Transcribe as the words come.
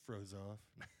froze off.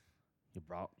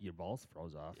 Your balls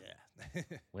froze off. Yeah.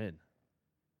 When?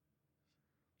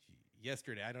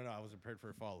 Yesterday, I don't know. I wasn't prepared for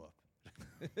a follow up.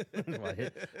 Well, I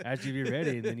asked you to be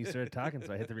ready, and then you started talking,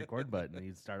 so I hit the record button, and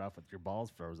you start off with your balls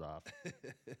froze off. What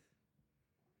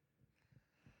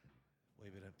have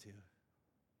you been up to?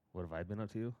 What have I been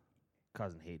up to?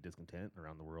 Causing hate, discontent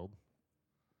around the world.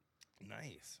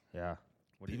 Nice. Yeah.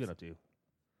 What have you been up to?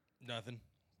 Nothing.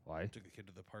 Why? Took the kid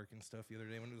to the park and stuff the other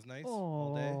day when it was nice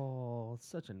all day. Oh,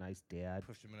 such a nice dad.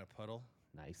 Pushed him in a puddle.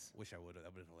 Nice. Wish I would have.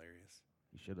 That would have been hilarious.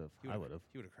 You should have. I would have.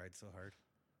 He would have cried so hard.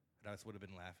 And I just would have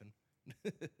been laughing.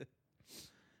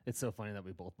 It's so funny that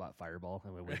we both bought Fireball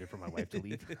and we waited for my wife to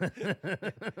leave. We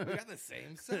got the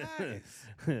same size.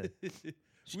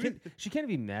 She can't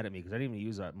be mad at me because I didn't even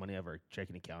use that money out of our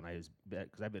checking account. I just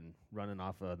bet because I've been running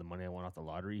off the money I won off the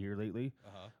lottery here lately.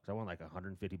 Because I won like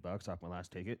 $150 off my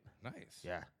last ticket. Nice.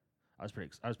 Yeah, I was pretty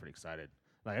excited.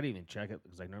 Like I didn't even check it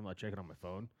because like normally I check it on my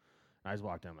phone. And I just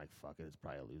walked in, I'm like, fuck it, it's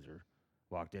probably a loser.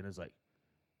 Walked in, it's like,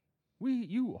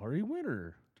 you are a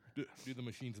winner. Do the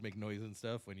machines make noise and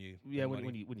stuff when you? Yeah,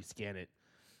 when you scan it,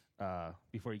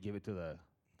 before you give it to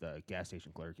the gas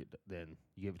station clerk, then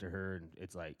you give it to her, and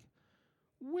it's like,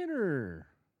 winner.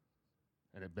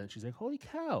 And then she's like, holy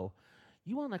cow,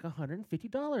 you won like $150.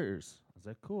 I was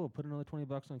like, cool, put another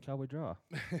 $20 on Cowboy Draw.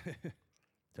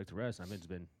 Took the rest.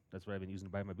 That's what I've been using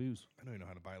to buy my booze. I don't even know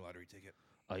how to buy a lottery ticket.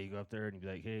 You go up there and you be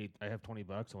like, hey, I have $20.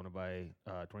 I want to buy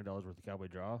 $20 worth of Cowboy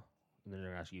Draw. And then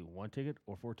they're going to ask you 1 ticket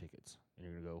or 4 tickets. And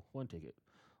you're going to go 1 ticket.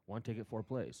 1 ticket, 4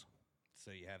 plays. So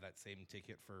you have that same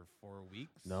ticket for 4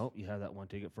 weeks? No, you have that 1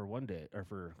 ticket for 1 day. Or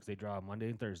because they draw Monday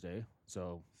and Thursday.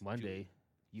 So Monday,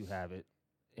 you have it.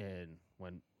 And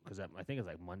because I think it's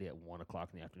like Monday at 1 o'clock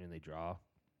in the afternoon they draw.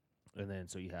 And then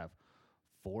so you have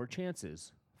 4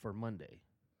 chances for Monday.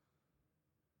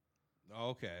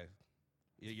 Okay.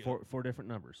 Four different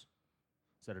numbers.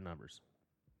 Set of numbers.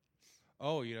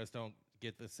 Oh, you just don't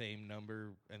get the same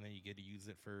number and then you get to use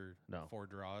it for No. 4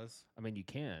 draws? I mean, you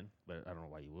can, but I don't know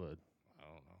why you would. I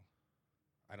don't know.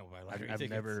 I don't buy lottery I've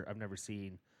tickets. I've never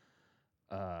seen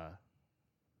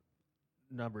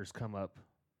numbers come up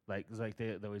like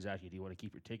they always ask you, do you want to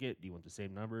keep your ticket? Do you want the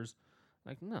same numbers?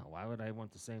 Like, no, why would I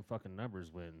want the same fucking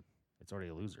numbers when it's already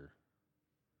a loser?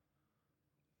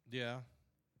 Yeah.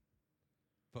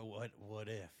 But what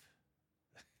if?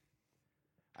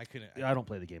 I couldn't. I don't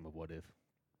play the game of what if.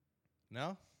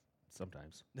 No?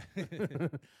 Sometimes.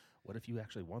 What if you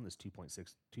actually won this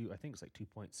 2.62? I think it's like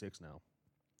 2.6 now.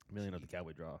 Million of the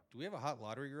Cowboy Draw. Do we have a hot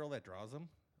lottery girl that draws them?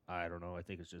 I don't know. I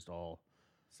think it's just all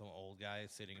Some old guy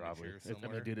sitting probably. in a chair I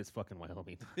somewhere. mean, dude, it's fucking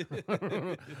Wyoming.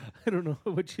 I don't know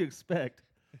what you expect.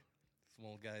 Some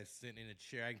old guy sitting in a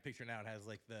chair. I can picture now. It has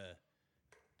like the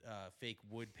fake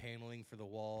wood paneling for the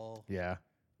wall. Yeah.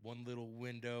 One little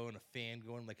window and a fan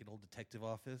going like an old detective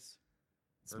office.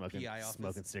 Or Smoking, PI office.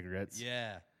 smoking cigarettes.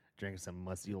 Yeah. Drinking some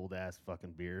musty old ass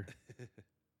fucking beer.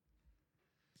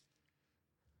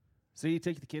 So you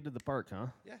take the kid to the park, huh?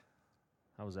 Yeah.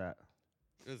 How was that?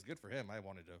 It was good for him. I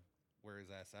wanted to wear his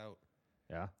ass out.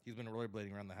 Yeah. He's been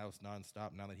rollerblading around the house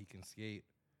nonstop now that he can skate.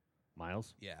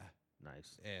 Miles? Yeah.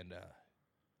 Nice. And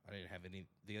I didn't have any.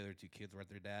 The other 2 kids were at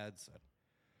their dad's.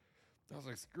 I was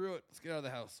like, screw it. Let's get out of the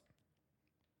house.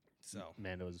 So.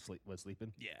 Mando was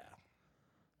sleeping? Yeah.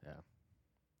 Yeah.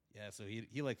 Yeah, so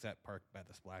he likes that park by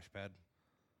the splash pad.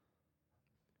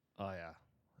 Oh,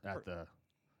 yeah. At the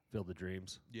Field of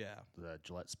Dreams. Yeah. The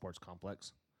Gillette Sports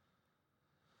Complex.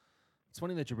 It's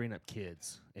funny that you bring up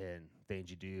kids and things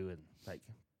you do and like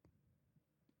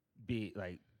be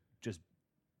like just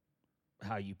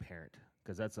how you parent,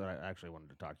 because that's what I actually wanted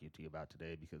to talk to you about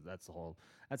today, because that's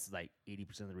like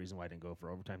 80% of the reason why I didn't go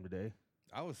for overtime today.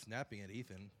 I was snapping at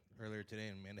Ethan earlier today,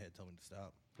 and Amanda had told me to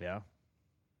stop. Yeah.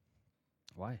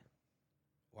 Why?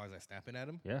 Why was I snapping at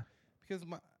him? Yeah. Because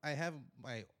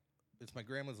it's my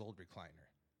grandma's old recliner.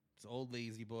 It's an old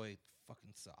lazy boy,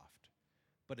 fucking soft,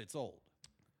 but it's old.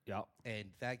 Yeah. And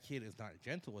that kid is not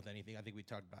gentle with anything. I think we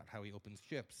talked about how he opens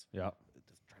chips. Yeah. It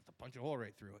just tries to punch a hole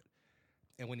right through it.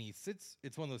 And when he sits,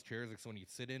 it's one of those chairs, like, so when you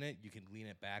sit in it, you can lean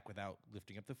it back without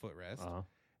lifting up the footrest. Uh-huh.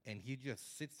 And he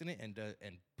just sits in it and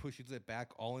pushes it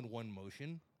back all in one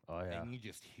motion. Oh, yeah. And you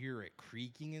just hear it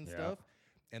creaking and stuff.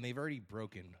 And they've already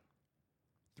broken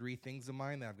 3 things of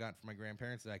mine that I've gotten from my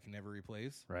grandparents that I can never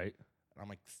replace. Right. And I'm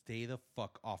like, stay the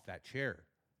fuck off that chair.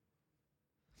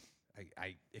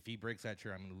 If he breaks that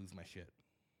chair, I'm going to lose my shit.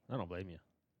 I don't blame you.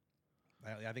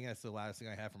 I think that's the last thing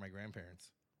I have from my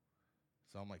grandparents.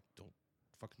 So I'm like, don't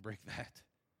fucking break that.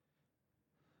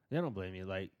 Yeah, I don't blame you.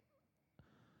 Like,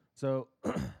 so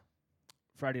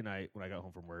Friday night when I got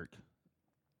home from work,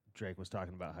 Drake was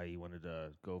talking about how he wanted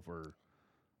to go for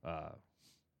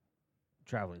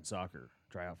try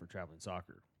out for traveling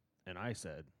soccer. And I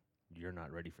said, you're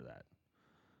not ready for that.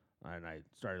 And I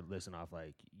started listing off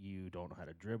like, you don't know how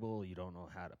to dribble, you don't know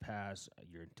how to pass,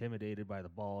 you're intimidated by the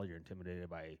ball, you're intimidated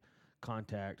by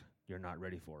contact, you're not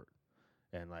ready for it.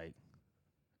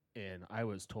 And I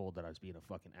was told that I was being a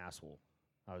fucking asshole.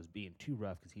 I was being too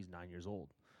rough because he's 9 years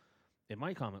old. And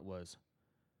my comment was,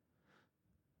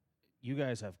 you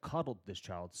guys have coddled this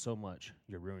child so much,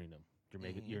 you're ruining him.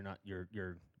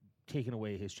 You're taking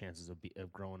away his chances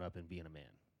of growing up and being a man.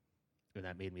 And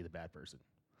that made me the bad person.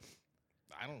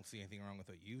 I don't see anything wrong with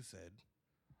what you said.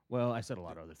 Well, I said a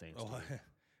lot of other things. Oh, too.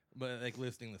 but like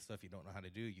listing the stuff you don't know how to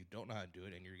do, you don't know how to do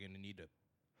it, and you're going to need to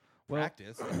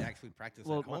practice and actually practice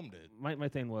at home. My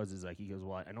thing was like, he goes,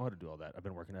 well, I know how to do all that. I've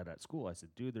been working at school. I said,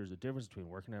 dude, there's a difference between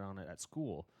working on it at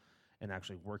school and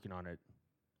actually working on it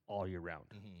all year round.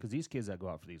 Because these kids that go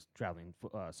out for these traveling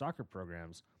soccer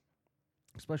programs,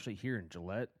 especially here in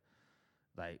Gillette,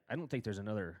 like, I don't think there's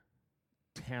another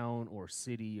town or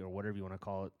city or whatever you want to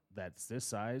call it that's this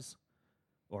size,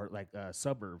 or like a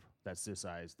suburb that's this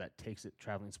size, that takes it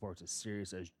traveling sports as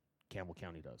serious as Campbell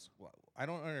County does. Well, I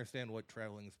don't understand what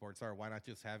traveling sports are. Why not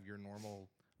just have your normal?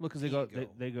 Well, because they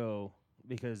go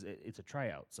because it's a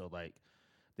tryout. So like,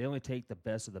 they only take the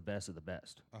best of the best of the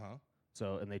best.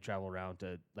 So and they travel around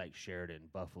to like Sheridan,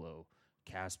 Buffalo,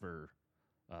 Casper,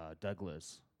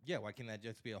 Douglas. Yeah, why can't that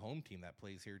just be a home team that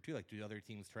plays here too? Like, do other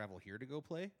teams travel here to go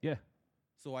play? Yeah.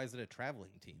 So why is it a traveling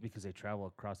team? Because they travel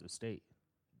across the state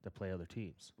to play other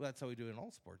teams. Well, that's how we do it in all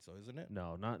sports, though, isn't it?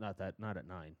 No, not at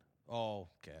 9. Oh,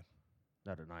 okay.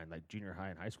 Not at 9. Like junior high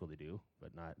and high school they do,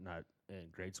 but not in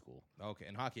grade school. Okay,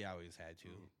 and hockey I always had to,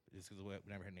 just because we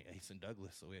never had any Ace in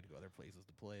Douglas, so we had to go other places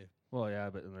to play. Well,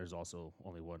 yeah, but then there's also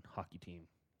only one hockey team.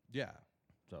 Yeah.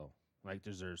 So like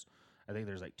there's I think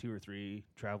there's like 2 or 3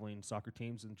 traveling soccer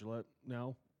teams in Gillette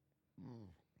now.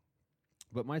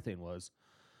 But my thing was,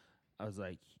 I was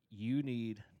like, you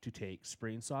need to take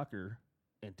spring soccer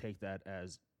and take that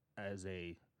as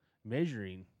a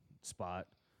measuring spot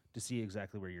to see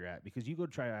exactly where you're at. Because you go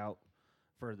try out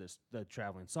for the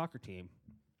traveling soccer team,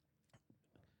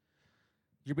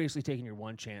 you're basically taking your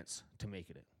one chance to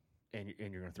make it in,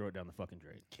 and you're going to throw it down the fucking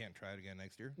drain. Can't try it again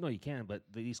next year? No, you can, but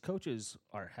these coaches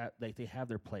they have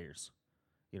their players.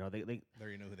 You know, they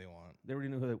already know who they want. They already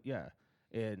know who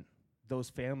and those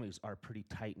families are pretty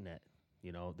tight knit.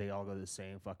 You know, they all go to the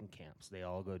same fucking camps. They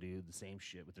all go do the same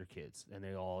shit with their kids, and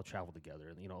they all travel together.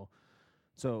 And, you know,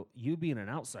 so you being an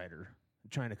outsider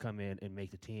trying to come in and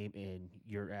make the team, and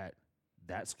you're at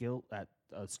a skill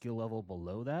level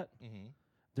below that,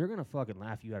 they're going to fucking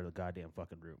laugh you out of the goddamn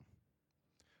fucking room.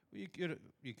 Well,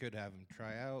 you could have him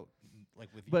try out, like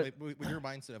with your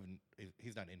mindset of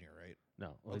he's not in here, right?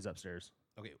 No, well, he's upstairs.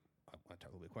 Okay, I want to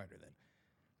talk a little bit quieter then.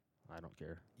 I don't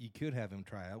care. You could have him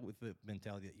try out with the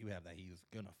mentality that you have that he's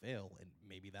gonna fail, and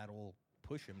maybe that'll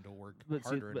push him to work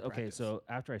harder. Okay, so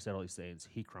after I said all these things,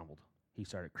 he crumbled. He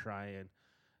started crying,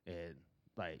 and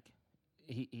like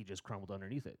he just crumbled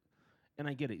underneath it. And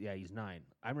I get it. Yeah, he's 9.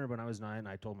 I remember when I was 9,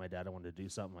 I told my dad I wanted to do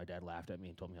something. My dad laughed at me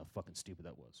and told me how fucking stupid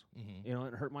that was. You know,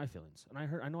 it hurt my feelings, and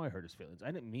I know I hurt his feelings.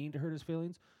 I didn't mean to hurt his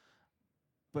feelings,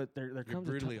 but there comes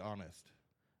brutally honest.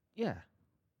 Yeah.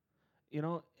 You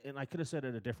know, and I could have said it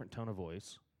in a different tone of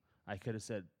voice. I could have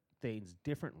said things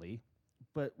differently,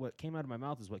 but what came out of my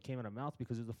mouth is what came out of my mouth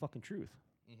because it's the fucking truth.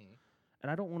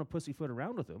 And I don't want to pussyfoot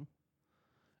around with him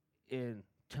and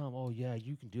tell him, oh, yeah,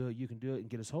 you can do it, and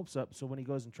get his hopes up. So when he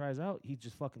goes and tries out, he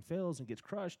just fucking fails and gets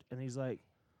crushed, and he's like,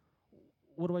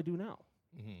 what do I do now?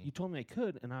 You told me I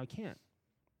could, and now I can't.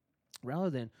 Rather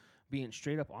than being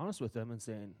straight up honest with them and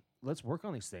saying, let's work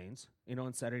on these things. You know,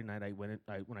 on Saturday night, when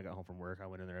I got home from work, I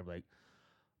went in there, I'm like,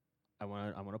 I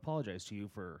want to apologize to you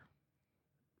for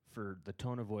the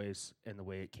tone of voice and the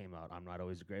way it came out. I'm not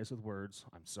always the greatest with words.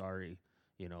 I'm sorry.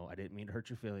 You know, I didn't mean to hurt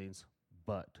your feelings,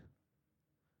 but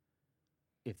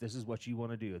if this is what you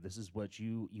want to do, this is what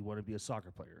you want to be a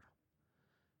soccer player,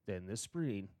 then this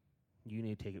spring, you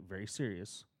need to take it very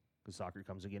serious because soccer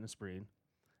comes again in spring.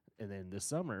 And then this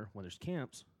summer, when there's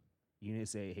camps, you need to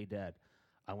say, hey, Dad,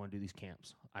 I want to do these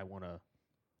camps. I want to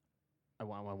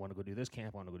go do this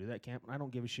camp. I want to go do that camp. And I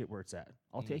don't give a shit where it's at.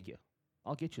 I'll take you.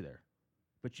 I'll get you there.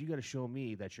 But you got to show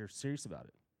me that you're serious about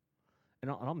it.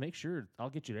 And I'll make sure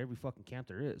I'll get you to every fucking camp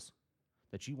there is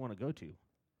that you want to go to.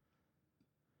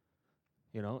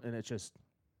 You know, and it's just,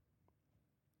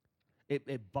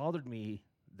 it bothered me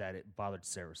that it bothered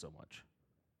Sarah so much.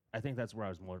 I think that's where I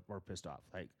was more pissed off.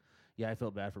 Like, yeah, I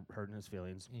felt bad for hurting his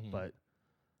feelings, but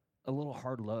a little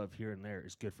hard love here and there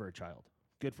is good for a child,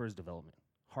 good for his development.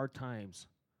 Hard times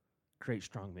create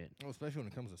strong men. Well, especially when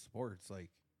it comes to sports, like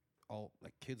all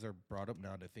like kids are brought up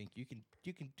now to think you can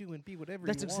do and be whatever.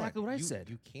 That's you want. exactly what I said.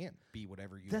 You can't be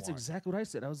whatever you That's want. exactly what I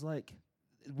said. I was like,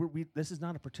 this is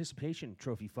not a participation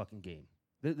trophy fucking game.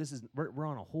 This is we're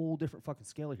on a whole different fucking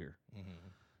scale here. Mm-hmm.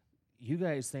 You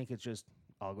guys think it's just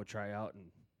I'll go try out and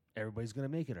everybody's gonna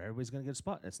make it or everybody's gonna get a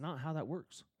spot. That's not how that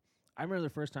works. I remember the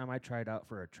first time I tried out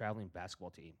for a traveling basketball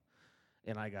team,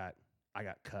 and I got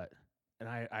cut, and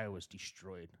I was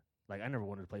destroyed. Like I never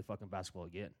wanted to play fucking basketball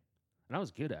again, and I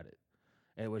was good at it.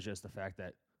 And it was just the fact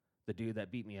that the dude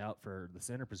that beat me out for the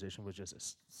center position was just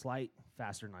a slight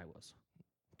faster than I was.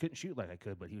 Couldn't shoot like I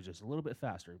could, but he was just a little bit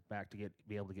faster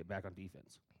be able to get back on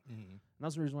defense. Mm-hmm. And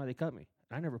that's the reason why they cut me.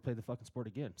 And I never played the fucking sport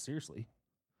again. Seriously.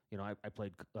 You know, I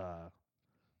played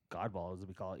Godball, as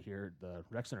we call it here, the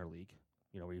Rec Center League,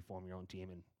 you know, where you form your own team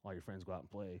and all your friends go out and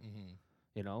play, Mm-hmm.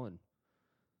 you know, and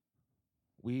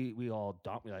we all,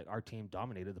 like our team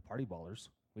dominated the Party Ballers.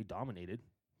 We dominated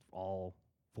all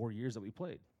 4 years that we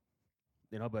played,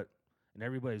 you know, and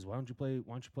everybody's, why don't you play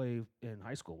in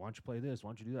high school? Why don't you play this? Why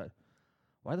don't you do that?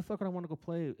 Why the fuck would I want to go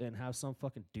play and have some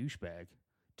fucking douchebag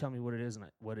tell me what it is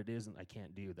and I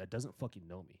can't do? That doesn't fucking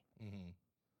know me. Mm-hmm.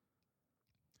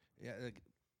 Yeah, like,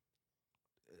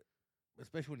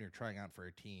 especially when you're trying out for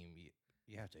a team,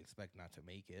 you have to expect not to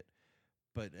make it.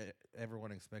 But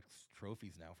everyone expects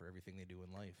trophies now for everything they do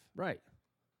in life. Right.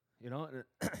 You know,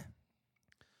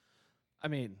 I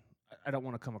mean, I don't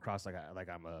want to come across like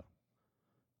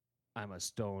I'm a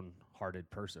stone-hearted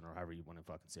person, or however you want to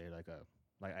fucking say it, like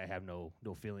I have no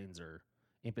feelings or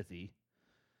empathy.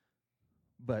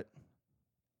 But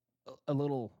a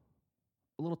little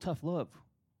tough love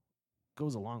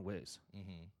goes a long ways.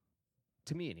 Mm-hmm.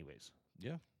 To me, anyways.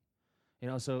 Yeah. You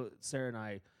know, so Sarah and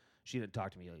I, she didn't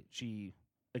talk to me. Like, she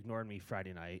ignored me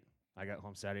Friday night. I got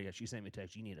home Saturday. She sent me a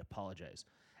text, you need to apologize.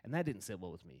 And that didn't sit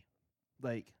well with me.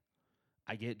 Like,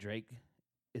 I get Drake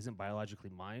isn't biologically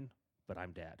mine, but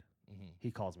I'm dad. Mm-hmm. He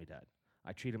calls me dad.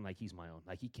 I treat him like he's my own.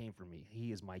 Like, he came from me.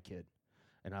 He is my kid.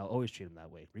 And I'll always treat him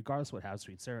that way, regardless of what happens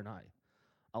between Sarah and I.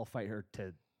 I'll fight her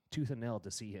to tooth and nail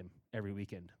to see him every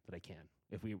weekend that I can.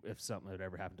 If something would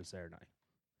ever happen to Sarah and I.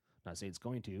 Not saying it's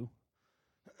going to,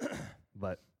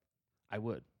 but I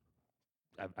would.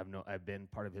 I've been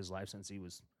part of his life since he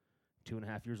was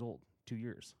 2.5 years old. 2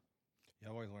 years. Yeah,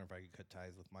 I always wonder if I could cut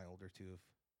ties with my older two if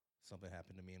something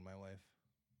happened to me and my wife.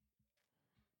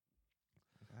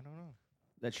 I don't know.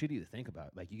 That's shitty to think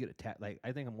about. Like, you get attached. Like,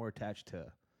 I think I'm more attached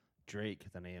to Drake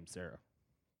than I am Sarah.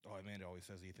 Oh, Amanda always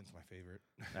says Ethan's my favorite.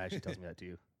 She tells me that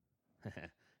too. Like,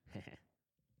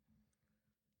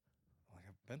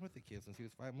 I've been with the kid since he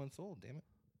was 5 months old. Damn it!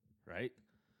 Right?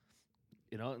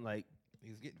 You know, and like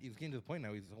he's getting to the point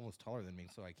now. He's almost taller than me,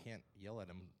 so I can't yell at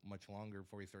him much longer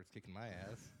before he starts kicking my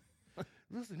ass.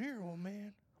 Listen here, old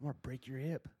man. I'm gonna break your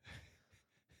hip.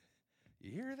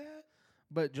 You hear that?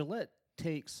 But Gillette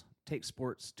takes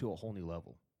sports to a whole new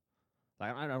level.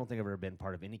 Like, I don't think I've ever been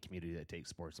part of any community that takes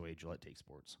sports the way Gillette takes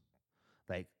sports.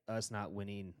 Like, us not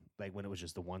winning, like when it was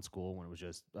just the one school, when it was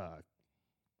just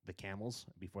the Camels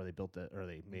before they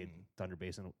made Thunder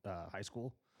Basin High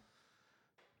School.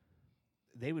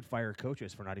 They would fire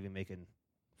coaches for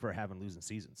having losing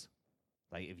seasons.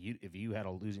 Like, if you had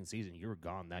a losing season, you were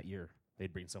gone that year.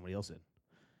 They'd bring somebody else in.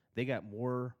 They got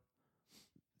more.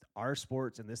 Our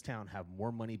sports in this town have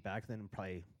more money back than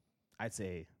probably, I'd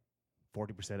say,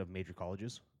 40% of major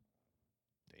colleges.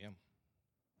 Damn.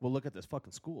 Well, look at this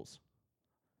fucking schools.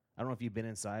 I don't know if you've been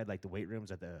inside like the weight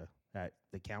rooms at the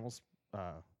Camels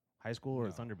High School or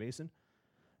Thunder Basin.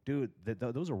 Dude,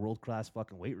 those are world-class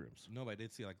fucking weight rooms. No, but I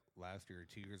did see like last year or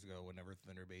 2 years ago whenever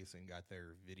Thunder Basin got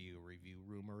their video review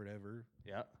room or whatever.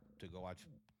 Yeah. To go watch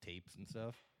tapes and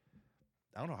stuff.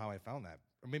 I don't know how I found that.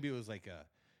 Or maybe it was like a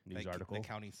news article. The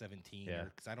County 17. Yeah.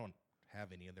 Because I don't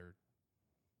have any other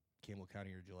Campbell County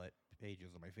or Gillette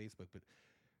pages on my Facebook, but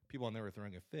people on there were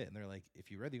throwing a fit. And they're like, if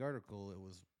you read the article, it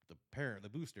was the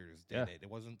boosters did it. It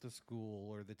wasn't the school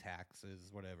or the taxes,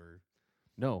 whatever.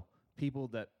 No. People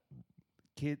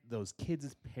those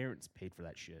kids' parents paid for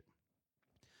that shit.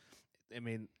 I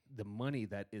mean, the money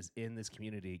that is in this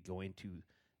community going to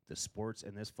the sports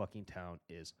in this fucking town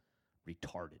is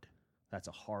retarded. That's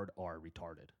a hard R,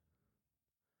 retarded.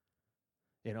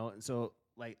 You know, and so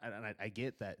like, I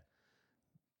get that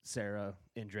Sarah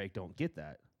and Drake don't get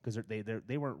that because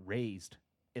they weren't raised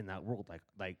in that world.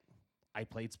 Like I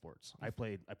played sports. I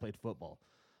played football.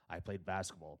 I played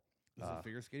basketball. Is the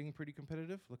figure skating pretty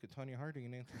competitive? Look at Tanya Harding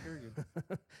and Nancy Kerrigan.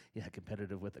 Yeah,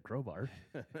 competitive with a crowbar.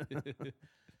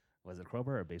 Was it a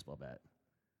crowbar or a baseball bat?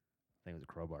 I think it was a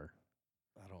crowbar.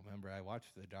 I don't remember. I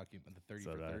watched the document, the 30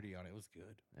 for 30 on it. It was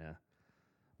good. Yeah.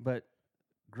 But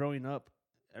growing up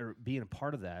or being a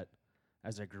part of that,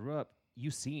 as I grew up,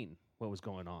 you seen what was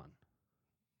going on.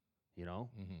 You know,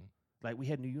 Mm-hmm. like we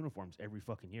had new uniforms every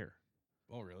fucking year.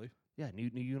 Oh, really? Yeah, new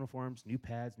uniforms, new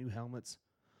pads, new helmets.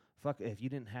 Fuck, if you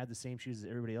didn't have the same shoes as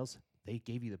everybody else, they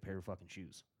gave you the pair of fucking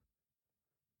shoes,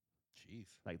 Jeez.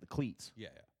 like the cleats. Yeah.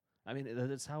 I mean,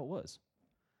 that's how it was.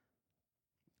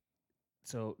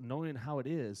 So knowing how it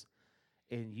is,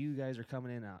 and you guys are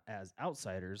coming in as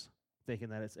outsiders, thinking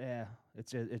that it's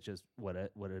just what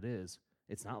it is.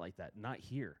 It's not like that. Not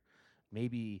here.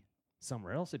 Maybe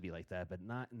somewhere else it'd be like that, but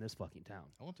not in this fucking town.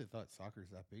 I wouldn't have thought soccer's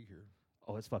that big here.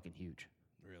 Oh, it's fucking huge.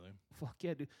 Really? Fuck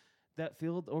yeah, dude. That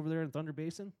field over there in Thunder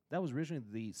Basin, that was originally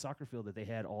the soccer field that they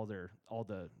had all the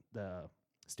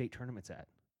state tournaments at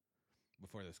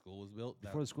Before the school was built?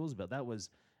 before the school was built. That was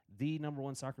the number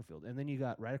one soccer field. And then you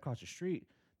got right across the street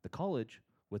the college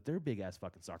with their big ass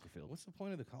fucking soccer field. What's the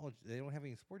point of the college? They don't have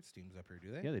any sports teams up here,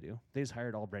 do they? Yeah, they do. They just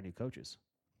hired all brand new coaches.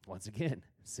 Once again,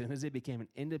 as soon as it became an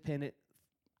independent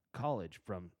college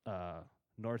from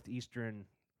Northeastern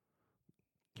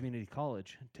Community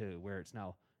College to where it's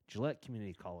now Gillette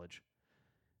Community College,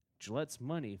 Gillette's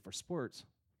money for sports,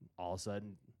 all of a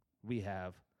sudden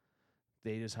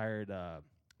they just hired the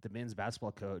men's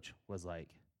basketball coach was Knight.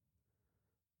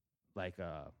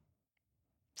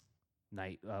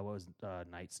 What was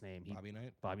Knight's name? Bobby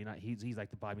Knight? Bobby Knight. He's like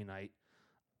the Bobby Knight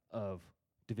of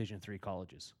Division III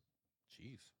colleges.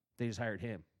 Jeez. They just hired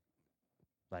him.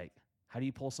 Like, how do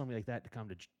you pull somebody like that to come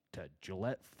to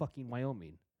Gillette, fucking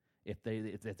Wyoming, if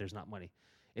there's not money?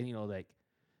 And you know, like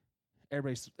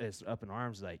everybody is up in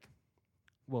arms, like,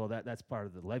 well, that's part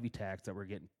of the levy tax that we're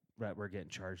getting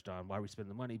charged on. Why are we spending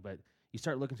the money? But you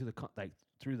start looking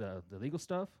through the legal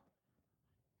stuff.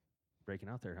 Breaking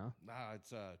out there, huh? Nah, it's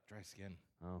dry skin.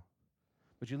 Oh,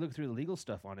 but you look through the legal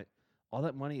stuff on it. All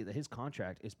that money that his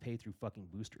contract is paid through fucking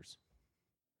boosters,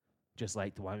 just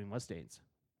like the Wyoming Mustangs.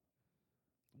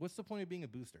 What's the point of being a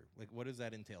booster? Like, what does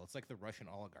that entail? It's like the Russian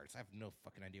oligarchs. I have no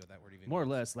fucking idea what that word even More or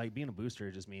means. less, like being a booster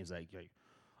just means like,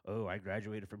 oh, I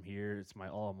graduated from here. It's my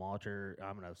alma mater.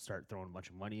 I'm gonna start throwing a bunch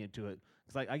of money into it.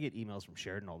 It's like I get emails from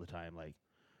Sheridan all the time, like,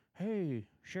 hey,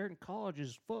 Sheridan College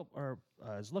is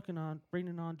looking on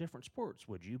bringing on different sports.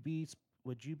 Would you be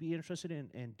interested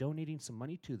in donating some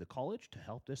money to the college to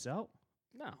help this out?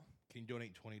 No. Can you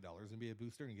donate $20 and be a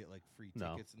booster and get like free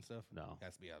No. tickets and stuff? No. It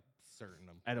has to be a certain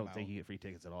I don't amount. think you get free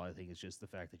tickets at all. I think it's just the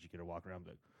fact that you get to walk around and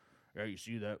be like, yeah, you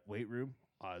see that weight room?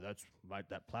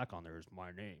 That plaque on there is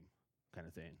my name, kind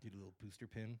of thing. Get a little booster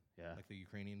pin, Yeah. like the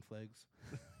Ukrainian flags.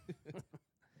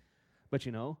 But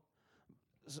you know,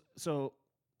 so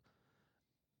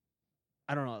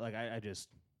I don't know. Like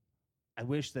I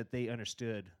wish that they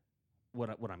understood what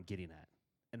I'm getting at,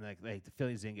 and like the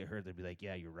feelings didn't get hurt. They'd be like,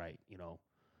 yeah, you're right. You know,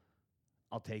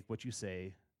 I'll take what you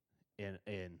say, and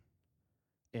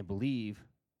believe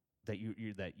that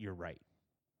you're right,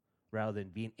 rather than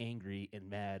being angry and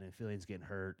mad and feelings getting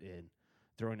hurt and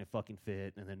throwing a fucking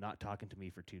fit and then not talking to me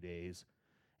for 2 days,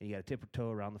 and you got to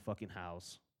tiptoe around the fucking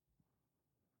house.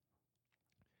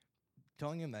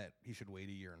 Telling him that he should wait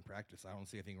a year in practice, I don't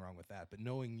see anything wrong with that. But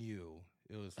knowing you,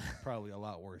 it was probably a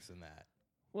lot worse than that.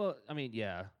 Well, I mean,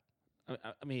 yeah.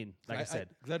 I mean, like I said,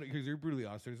 because you're brutally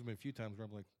honest. There's been a few times where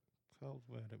I'm like, "Hell's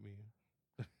mad at me."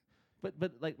 but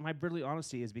like my brutally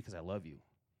honesty is because I love you,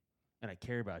 and I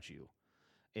care about you,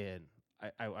 and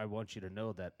I want you to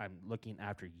know that I'm looking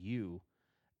after you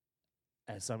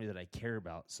as somebody that I care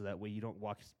about, so that way you don't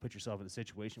put yourself in a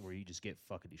situation where you just get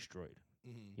fucking destroyed.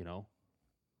 Mm-hmm. You know,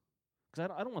 because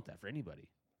I don't want that for anybody.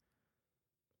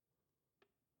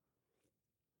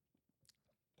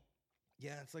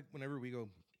 Yeah, it's like whenever we go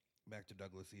back to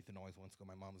Douglas, Ethan always wants to go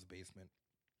to my mom's basement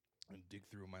and dig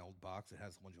through my old box. It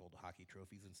has a bunch of old hockey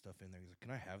trophies and stuff in there. He's like, "Can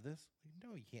I have this?" Like,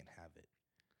 no, you can't have it.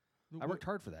 I worked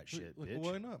hard for that shit, Like, bitch.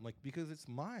 why not? I'm like, because it's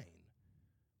mine.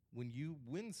 When you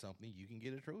win something, you can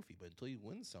get a trophy. But until you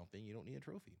win something, you don't need a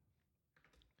trophy.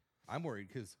 I'm worried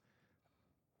because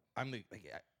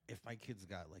if my kids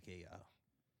got like a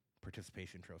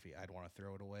participation trophy, I'd want to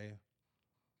throw it away.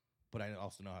 But I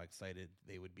also know how excited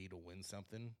they would be to win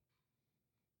something.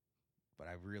 But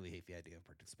I really hate the idea of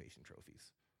participation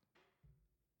trophies.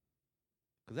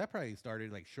 Because that probably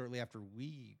started like shortly after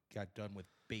we got done with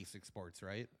basic sports,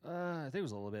 right? I think it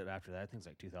was a little bit after that. I think it was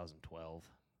like 2012.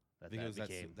 I think it was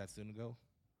that soon ago.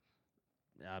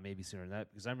 Maybe sooner than that.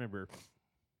 Because I remember,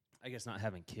 I guess, not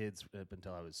having kids up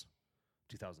until I was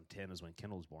 2010 is when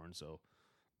Kendall was born. So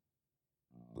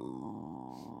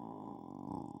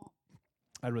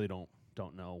I really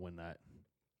don't know when that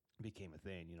became a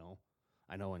thing, you know.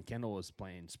 I know when Kendall was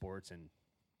playing sports in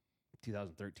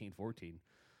 2013, 14,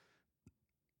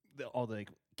 all the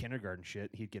kindergarten shit,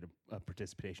 he'd get a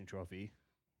participation trophy.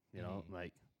 You know,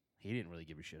 like he didn't really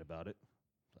give a shit about it.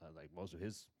 Like most of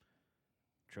his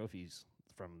trophies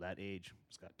from that age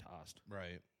just got tossed.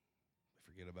 Right.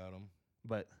 Forget about him.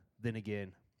 But then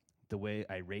again, the way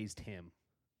I raised him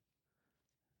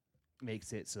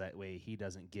makes it so that way he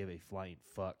doesn't give a flying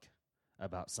fuck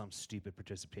about some stupid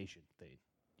participation thing.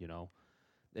 You know,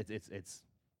 it's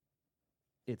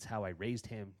how I raised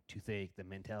him to think the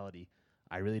mentality.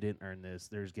 I really didn't earn this.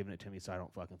 They're just giving it to me so I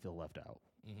don't fucking feel left out.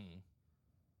 Mm-hmm.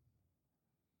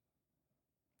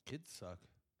 Kids suck.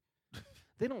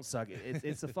 They don't suck.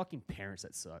 It's the fucking parents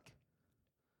that suck.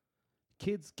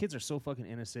 Kids are so fucking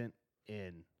innocent,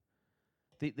 and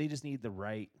they just need the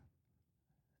right.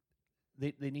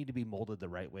 They need to be molded the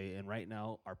right way. And right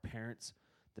now, our parents,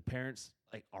 the parents,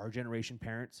 like our generation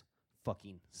parents,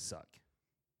 fucking suck.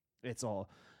 It's all,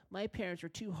 my parents are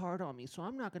too hard on me, so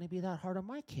I'm not going to be that hard on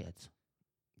my kids.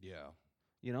 Yeah.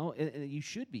 You know, and you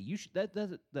should be. You should.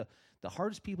 The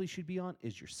hardest people you should be on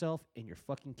is yourself and your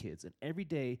fucking kids. And every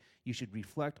day you should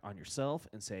reflect on yourself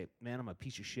and say, "Man, I'm a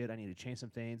piece of shit. I need to change some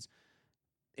things."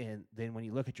 And then when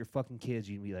you look at your fucking kids,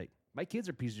 you can be like, "My kids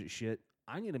are pieces of shit.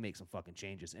 I need to make some fucking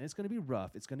changes." And it's going to be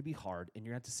rough. It's going to be hard, and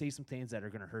you're going to have to say some things that are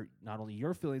going to hurt not only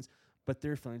your feelings but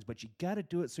their feelings. But you got to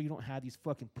do it so you don't have these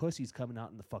fucking pussies coming out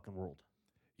in the fucking world.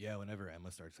 Yeah. Whenever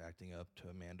Emma starts acting up to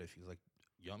Amanda, she's like,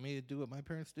 "You want me to do what my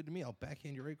parents did to me? I'll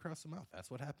backhand you right across the mouth." That's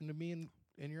what happened to me and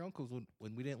your uncles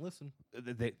when we didn't listen.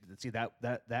 See,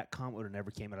 that comment would have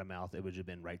never came out of mouth. It would have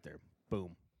been right there.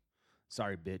 Boom.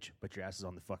 Sorry, bitch, but your ass is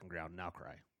on the fucking ground. Now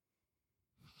cry.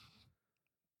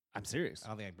 I'm serious. I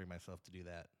don't think I can bring myself to do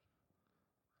that.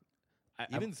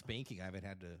 Even Even spanking, I haven't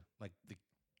had to, like,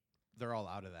 they're all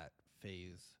out of that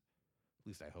phase. At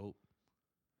least I hope.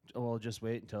 well, just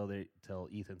wait until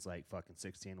Ethan's like fucking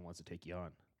 16 and wants to take you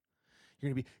on.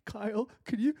 You're gonna be, Kyle.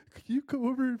 Could you come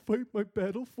over and fight my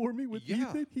battle for me with Yeah.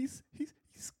 Ethan? He's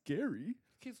scary.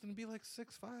 Kid's going to be like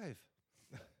 6'5".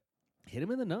 Hit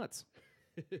him in the nuts.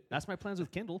 That's my plans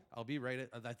with Kendall. I'll be right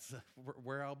at, that's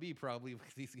where I'll be probably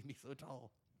because he's going to be so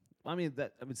tall. I mean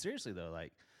seriously though,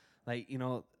 like you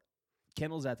know,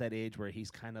 Kendall's at that age where he's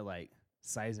kind of like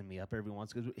sizing me up every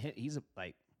once because he's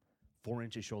like 4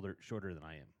 inches shorter than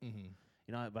I am. Mm-hmm.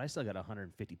 You know, but I still got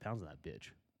 150 pounds on that bitch.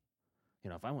 You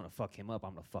know, if I want to fuck him up,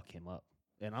 I'm gonna fuck him up,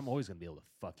 and I'm always gonna be able to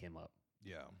fuck him up.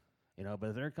 Yeah. You know, but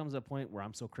if there comes a point where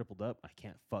I'm so crippled up I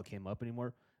can't fuck him up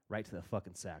anymore, right to the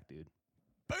fucking sack, dude.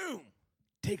 Boom.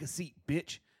 Take a seat,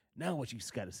 bitch. Now what you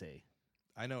got to say?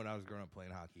 I know when I was growing up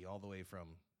playing hockey, all the way from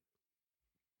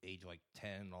age like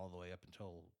 10 all the way up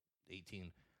until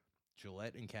 18,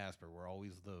 Gillette and Casper were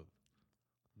always the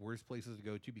worst places to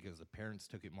go to because the parents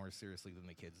took it more seriously than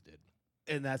the kids did.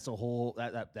 And that's a whole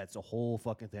that's a whole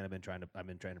fucking thing I've been trying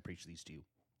to preach these to you,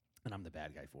 and I'm the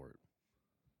bad guy for it.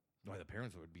 Why the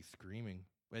parents would be screaming,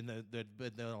 and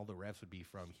but then all the refs would be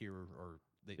from here or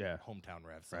the hometown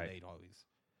refs, so Right. they'd always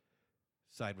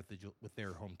side with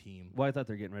their home team. Well, I thought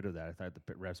they're getting rid of that. I thought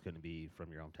the refs couldn't be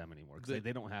from your hometown anymore because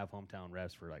they don't have hometown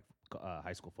refs for like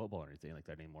high school football or anything like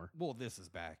that anymore. Well, this is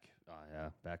back Oh yeah,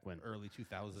 back when early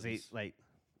 2000s. they like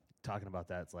talking about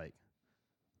that. It's like,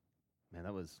 man,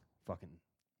 that was fucking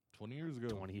 20 years ago.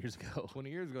 20 years ago. 20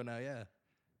 years ago now, yeah.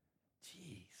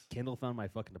 Jeez. Kendall found my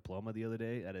fucking diploma the other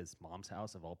day at his mom's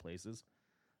house of all places.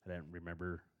 I didn't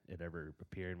remember it ever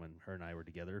appearing when her and I were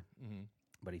together. Mm-hmm.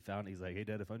 But he's like, "Hey,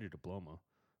 Dad, I found your diploma."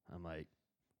 I'm like,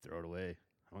 "Throw it away.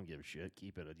 I don't give a shit.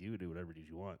 Keep it. You do whatever it is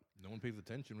you want." No one pays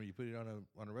attention when you put it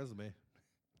on a resume.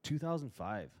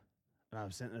 2005. And I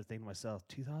was sitting there thinking to myself,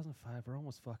 2005, we're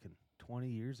almost fucking 20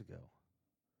 years ago.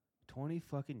 20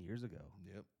 fucking years ago.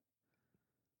 Yep.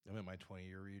 I'm at my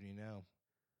 20-year reunion now.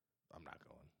 I'm not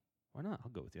going. Why not?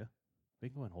 I'll go with you. We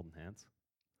can go and holding hands.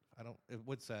 I don't.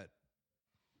 What's that?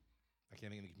 I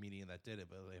can't think of the comedian that did it,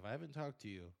 but if I haven't talked to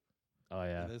you Oh,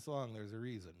 yeah. for this long, there's a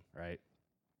reason. Right.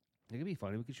 It could be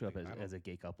funny. We could show up Like, as a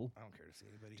gay couple. I don't care to see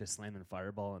anybody. Just slamming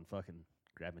Fireball and fucking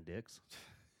grabbing dicks.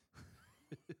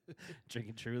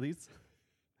 Drinking Trulies.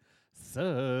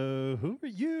 So, who are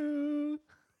you?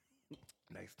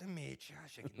 Nice to meet you.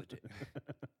 Shaking the dick.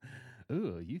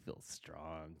 Ooh, you feel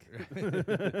strong.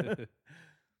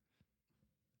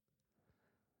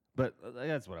 But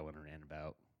that's what I want to rant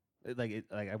about.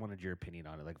 I wanted your opinion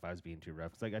on it. Like, if I was being too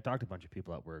rough, 'cause, like, I talked to a bunch of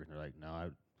people at work, and they're like,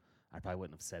 "No, I probably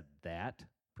wouldn't have said that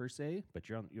per se." But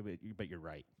but you're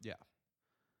right. Yeah.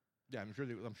 Yeah, I'm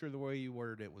sure the way you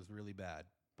worded it was really bad,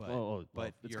 but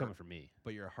But it's coming from me.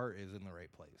 But your heart is in the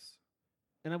right place.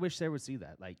 And I wish Sarah would see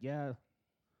that. Like, yeah,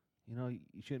 you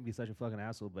shouldn't be such a fucking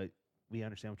asshole, but we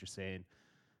understand what you're saying.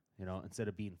 You know, instead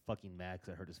of being fucking mad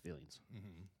because I hurt his feelings.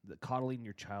 Mm-hmm. The coddling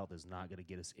your child is not going to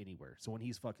get us anywhere. So when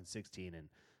he's fucking 16 and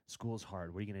school's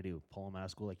hard, what are you going to do? Pull him out of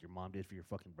school like your mom did for your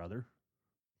fucking brother?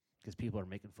 Because people are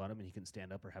making fun of him and he couldn't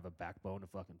stand up or have a backbone to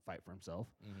fucking fight for himself.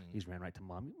 Mm-hmm. He's ran right to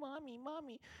mommy.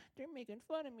 Mommy, they're making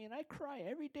fun of me and I cry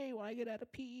every day when I get out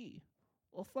of PE.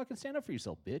 Well, fucking stand up for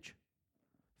yourself, bitch.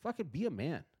 Fucking be a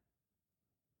man.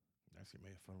 I see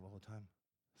made fun of all the time.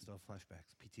 Still have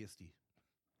flashbacks, PTSD.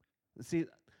 See,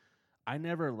 I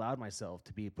never allowed myself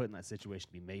to be put in that situation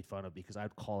to be made fun of because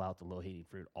I'd call out the low-hanging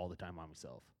fruit all the time on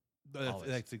myself.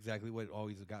 That's exactly what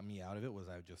always got me out of it was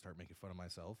I would just start making fun of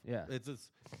myself. Yeah.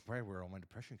 It's probably where all my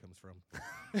depression comes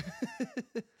from.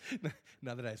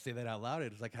 Now that I say that out loud,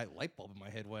 it's like a light bulb in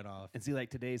my head went off. And see, like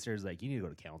today, Sarah's like, you need to go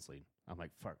to counseling. I'm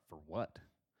like, for what?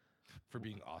 For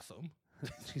being awesome.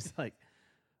 She's like,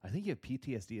 I think you have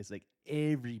PTSD. It's like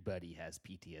everybody has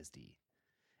PTSD.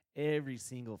 Every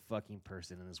single fucking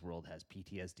person in this world has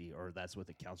PTSD, or that's what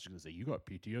the counselor's going to say. You got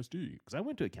PTSD. Because I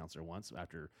went to a counselor once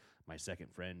after my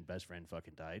best friend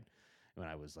fucking died when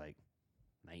I was like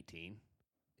 19.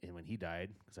 And when he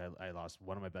died, because I lost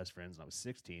one of my best friends when I was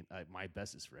 16, my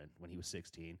bestest friend when he was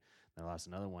 16. And I lost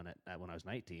another one when I was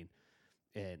 19.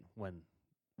 And when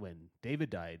David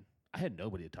died, I had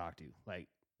nobody to talk to. Like,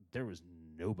 there was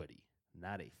nobody,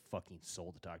 not a fucking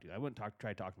soul to talk to. I went and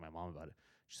tried to talk to my mom about it.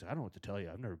 She said, I don't know what to tell you.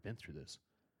 I've never been through this.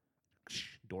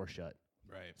 Door shut.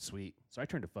 Right. Sweet. So I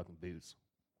turned to fucking booze.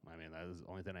 I mean, that was the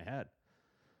only thing I had.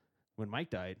 When Mike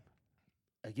died,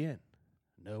 again,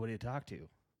 nobody to talk to.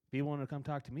 People wanted to come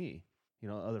talk to me. You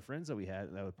know, other friends that we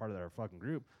had that were part of our fucking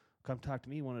group come talk to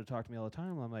me, wanted to talk to me all the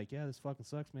time. I'm like, yeah, this fucking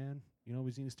sucks, man. You know,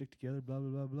 we need to stick together, blah, blah,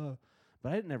 blah, blah.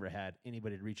 But I never had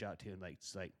anybody to reach out to and like,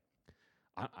 it's like,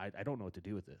 I don't know what to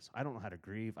do with this. I don't know how to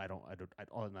grieve.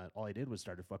 All I did was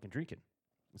started fucking drinking.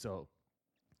 So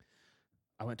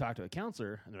I went and talked to a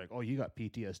counselor, and they're like, "Oh, you got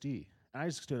PTSD." And I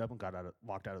just stood up and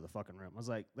walked out of the fucking room. I was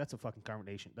like, "That's a fucking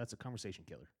conversation. That's a conversation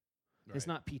killer. Right. It's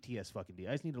not PTS fucking D.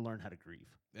 I just need to learn how to grieve."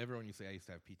 Everyone you say I used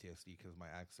to have PTSD because of my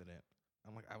accident.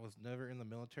 I'm like, I was never in the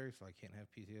military, so I can't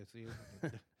have PTSD.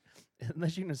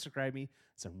 Unless you can describe me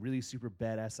some really super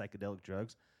badass psychedelic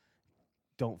drugs,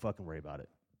 don't fucking worry about it.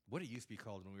 What it used to be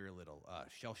called when we were little,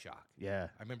 shell shock. Yeah.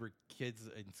 I remember kids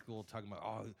in school talking about,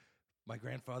 oh, my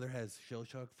grandfather has shell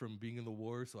shock from being in the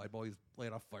war, so I'd always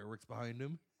light off fireworks behind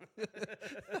him.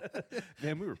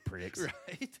 Man, we were pricks.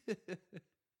 Right?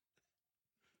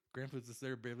 Grandpa's just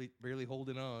there barely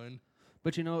holding on.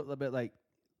 But you know, a bit like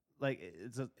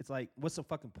it's like, what's the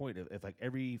fucking point if like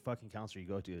every fucking counselor you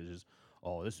go to is just,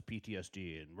 oh, this is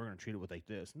PTSD and we're gonna treat it with like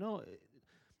this? No,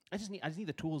 I just need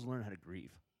the tools to learn how to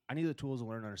grieve. I need the tools to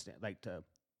learn to understand, like to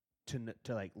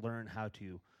like learn how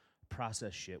to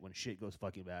process shit when shit goes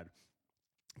fucking bad.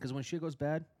 Because when shit goes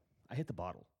bad, I hit the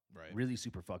bottle, Right? really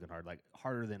super fucking hard, like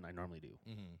harder than I normally do.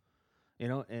 Mm-hmm. You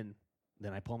know, and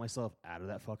then I pull myself out of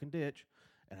that fucking ditch,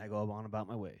 and I go on about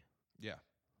my way. Yeah.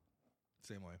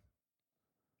 Same way.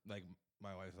 Like,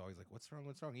 my wife's always like, what's wrong?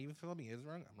 What's wrong? Even if something is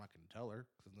wrong, I'm not going to tell her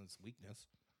because then it's weakness.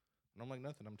 And I'm like,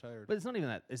 nothing. I'm tired. But it's not even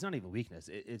that. It's not even weakness.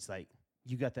 It's like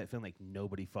you got that feeling like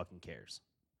nobody fucking cares.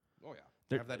 Oh,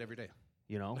 yeah. I have that every day.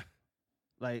 You know?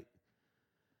 Like,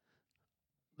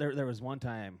 there was one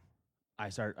time I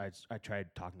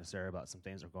tried talking to Sarah about some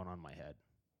things that were going on in my head.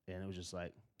 And it was just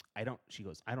like, she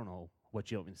goes, I don't know what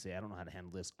you want me to say. I don't know how to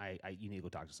handle this. You need to go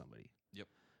talk to somebody. Yep.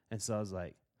 And so I was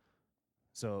like,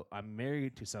 so I'm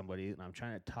married to somebody and I'm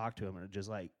trying to talk to him and just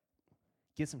like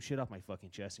get some shit off my fucking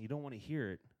chest. And you don't want to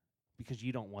hear it because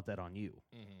you don't want that on you.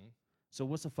 Mm-hmm. So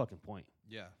what's the fucking point?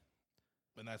 Yeah.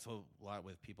 And that's a lot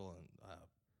with people and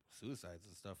suicides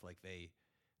and stuff. Like they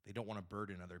don't want to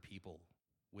burden other people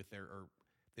with or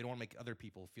they don't want to make other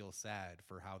people feel sad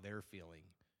for how they're feeling.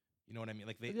 You know what I mean?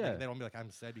 Like they don't be like,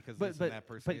 I'm sad because this and that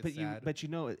person is sad. But you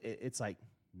know, it's like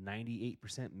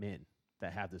 98% men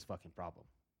that have this fucking problem.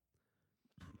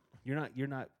 You're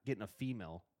not getting a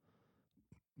female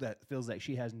that feels like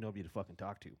she has nobody to fucking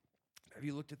talk to. Have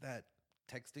you looked at that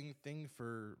texting thing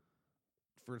for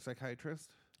a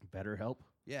psychiatrist? BetterHelp?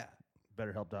 Yeah.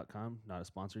 BetterHelp.com, not a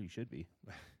sponsor. You should be.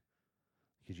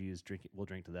 Because you use we'll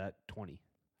drink to that 20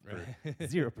 Right.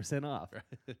 0% off.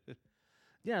 Right.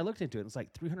 Yeah, I looked into it. It's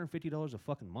like $350 a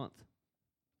fucking month.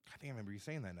 I think I remember you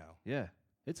saying that now. Yeah,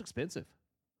 it's expensive.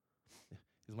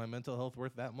 Is my mental health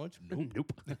worth that much?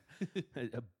 Nope.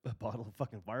 a bottle of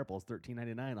fucking Fireball is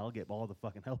 $13.99. I'll get all the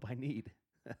fucking help I need.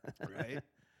 Right.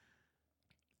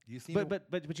 Do you see?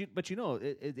 But you know,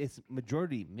 it's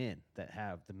majority men that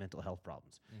have the mental health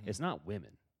problems. Mm-hmm. It's not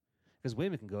women. Because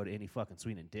women can go to any fucking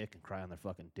swinging dick and cry on their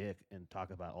fucking dick and talk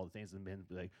about all the things, and men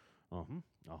be like,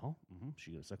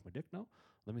 she gonna suck my dick now?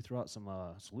 Let me throw out some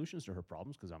solutions to her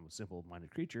problems because I'm a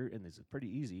simple-minded creature, and this is pretty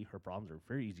easy. Her problems are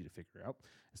very easy to figure out.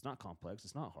 It's not complex.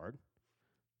 It's not hard.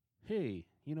 Hey,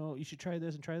 you should try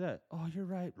this and try that. Oh, you're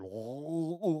right. That's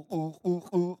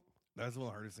one of the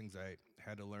hardest things I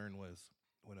had to learn was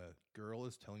when a girl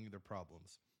is telling you their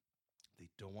problems, they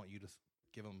don't want you to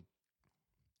give them.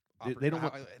 They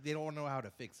don't know how to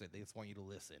fix it. They just want you to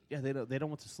listen. Yeah, they don't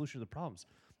want the solution to the problems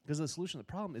because the solution to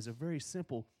the problem is a very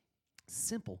simple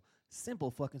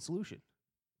fucking solution.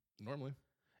 Normally,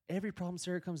 every problem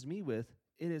Sarah comes to me with,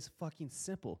 it is fucking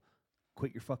simple.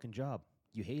 Quit your fucking job.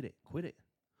 You hate it. Quit it.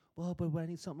 Well, but I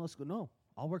need something else to go. No,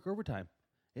 I'll work overtime.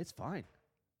 It's fine.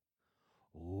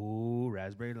 Ooh,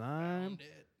 raspberry lime. Found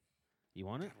it. You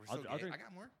want it? God, I'll drink. I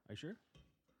got more. Are you sure?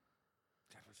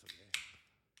 God, we're so gay.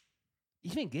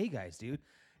 Even gay guys, dude.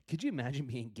 Could you imagine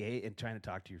being gay and trying to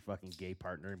talk to your fucking gay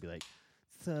partner and be like,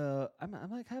 so I'm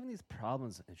like having these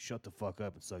problems, and shut the fuck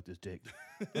up and suck this dick.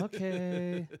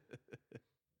 Okay.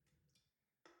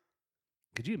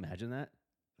 Could you imagine that?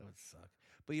 That would suck.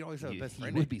 But you always have a best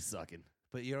friend. You would be sucking.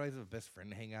 But you always have a best friend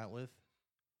to hang out with.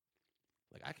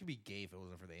 Like, I could be gay if it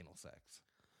wasn't for the anal sex.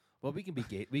 Well, we can be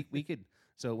gay. We could.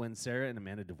 So when Sarah and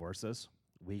Amanda divorce us,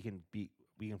 we can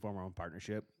form our own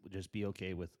partnership. We'll just be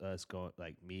okay with us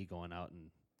me going out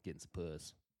and getting some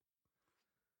puss.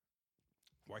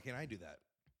 Why can't I do that?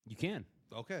 You can.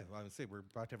 Okay. Well, I would say we're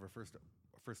about to have our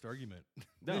first argument.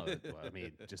 No, well, I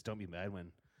mean, just don't be mad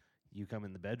when you come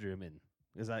in the bedroom and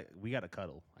we got to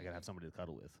cuddle. I got to have somebody to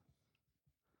cuddle with.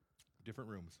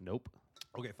 Different rooms. Nope.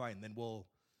 Okay, fine. Then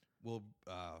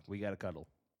we got to cuddle.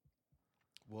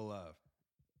 We'll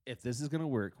if this is gonna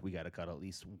work, we got to cuddle at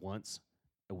least once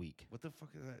a week. What the fuck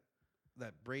is that?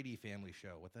 That Brady family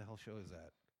show. What the hell show is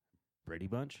that? Brady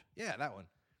Bunch? Yeah, that one.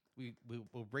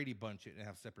 We'll Brady Bunch it and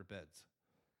have separate beds.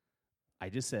 I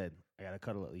just said I got to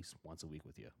cuddle at least once a week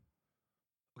with you.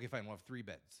 Okay, fine. We'll have 3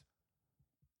 beds.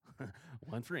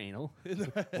 One for anal,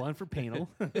 one for penal,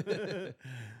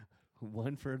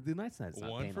 one for the nice nights.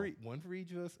 One for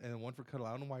each of us, and then one for cuddle.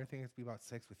 I don't know why everything has to be about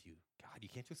sex with you. God, you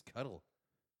can't just cuddle.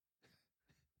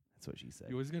 That's what she said.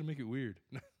 You always gotta make it weird.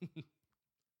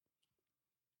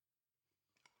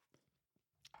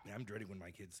 Yeah, I'm dreading when my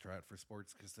kids try out for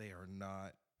sports because they are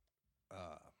not.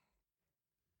 I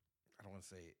don't want to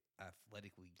say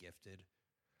athletically gifted.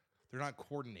 They're not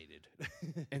coordinated.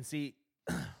 And see,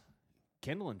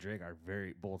 Kendall and Drake are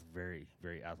both very,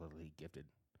 very athletically gifted,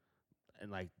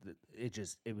 and like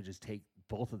it would just take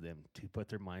both of them to put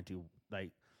their mind to,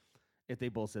 like, if they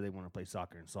both said they want to play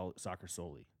soccer and soccer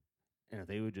solely, and if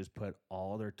they would just put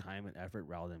all their time and effort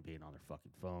rather than being on their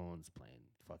fucking phones playing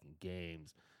fucking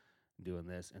games, doing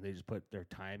this, and they just put their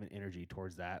time and energy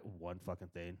towards that one fucking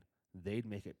thing, they'd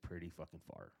make it pretty fucking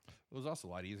far. It was also a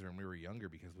lot easier when we were younger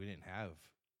because we didn't have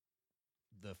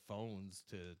the phones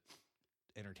to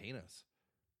entertain us.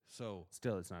 So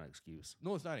still, it's not an excuse.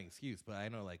 No, it's not an excuse. But I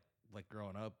know, like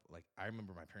growing up, like I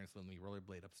remember my parents letting me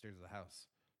rollerblade upstairs of the house.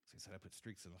 So they said I put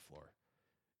streaks in the floor.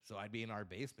 So I'd be in our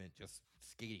basement just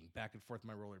skating back and forth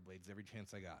my rollerblades every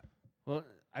chance I got. Well,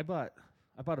 I bought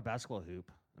a basketball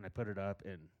hoop and I put it up,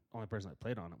 and the only person that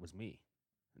played on it was me.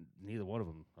 And neither one of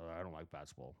them. I don't like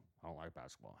basketball. I don't like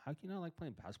basketball. How can you not like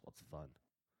playing basketball? It's fun.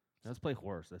 Let's play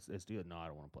horse. Let's do it. No, I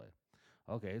don't want to play.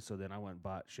 Okay, so then I went and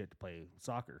bought shit to play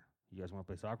soccer. You guys want to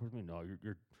play soccer with me? No,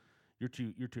 you're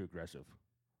too aggressive.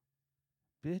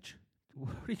 Bitch,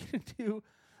 what are you gonna do?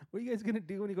 What are you guys gonna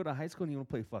do when you go to high school and you want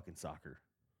to play fucking soccer?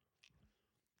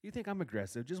 You think I'm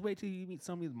aggressive? Just wait till you meet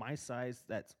somebody my size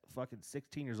that's fucking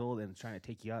 16 years old and is trying to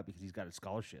take you out because he's got a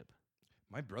scholarship.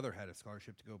 My brother had a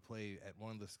scholarship to go play at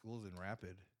one of the schools in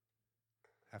Rapid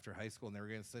after high school, and they were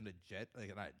going to send a jet,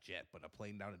 like not a jet, but a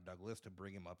plane down to Douglas to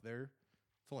bring him up there.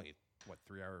 It's only,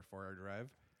 3-hour, 4-hour drive?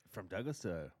 From Douglas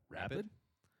to Rapid?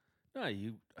 No,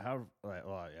 it's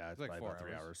like probably 4 about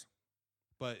 3 hours.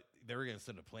 But they were going to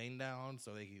send a plane down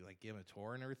so they could give him a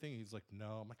tour and everything. He's like,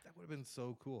 no. I'm like, that would have been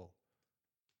so cool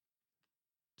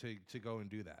to go and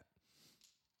do that.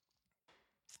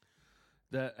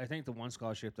 I think the one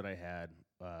scholarship that I had,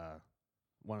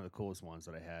 one of the coolest ones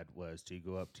that I had, was to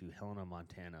go up to Helena,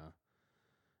 Montana.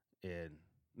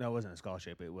 No, it wasn't a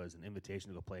scholarship. It was an invitation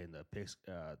to go play in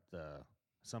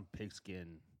some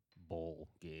pigskin bowl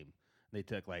game. They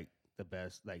took the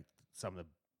best, some of the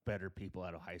better people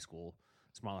out of high school,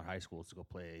 smaller high schools, to go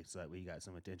play, so that we got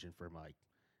some attention from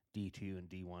D2 and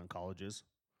D1 colleges.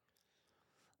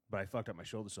 But I fucked up my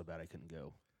shoulder so bad I couldn't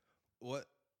go.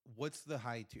 What's the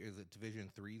high tier? Is it Division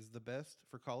 3 is the best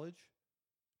for college?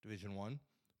 Division 1?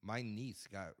 My niece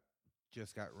got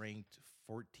just got ranked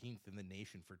 14th in the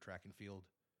nation for track and field.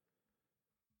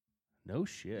 No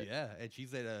shit. Yeah, and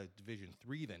she's at a Division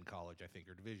 3 then college, I think,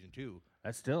 or Division 2.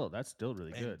 That's still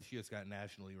really And good. she just got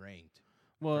nationally ranked.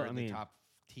 Well, for I the mean, top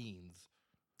teens.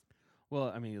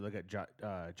 well, I mean, look at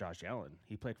Josh Allen.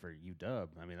 He played for UW.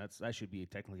 I mean, that should be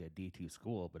technically a D2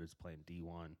 school, but it's playing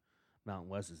D1. Mountain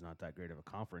West is not that great of a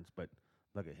conference, but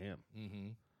look at him. Mm-hmm.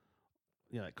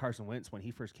 You know, like Carson Wentz, when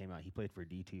he first came out, he played for a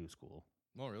D2 school.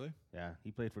 Oh, really? Yeah,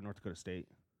 he played for North Dakota State.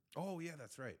 Oh, yeah,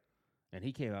 that's right. And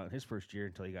he came out in his first year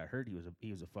until he got hurt. He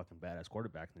was a fucking badass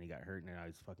quarterback. And then he got hurt, and now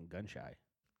he's fucking gun shy.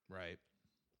 Right.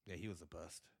 Yeah, he was a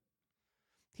bust.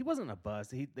 He wasn't a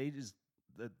bust.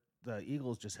 The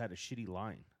Eagles just had a shitty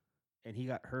line, and he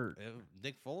got hurt.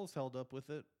 Nick Foles held up with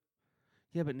it.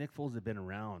 Yeah, but Nick Foles had been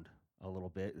around a little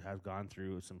bit, has gone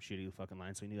through some shitty fucking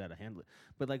lines, so he knew how to handle it.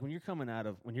 But like when you're coming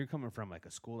from like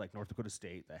a school like North Dakota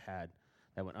State that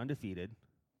went undefeated,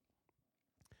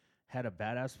 had a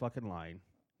badass fucking line,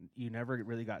 you never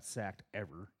really got sacked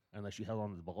ever unless you held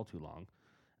on to the ball too long. And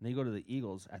then you go to the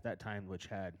Eagles at that time, which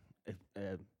had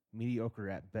a mediocre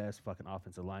at best fucking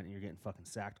offensive line, and you're getting fucking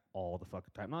sacked all the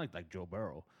fucking time. Not like Joe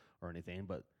Burrow or anything,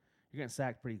 but you're getting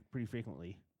sacked pretty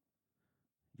frequently.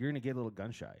 You're gonna get a little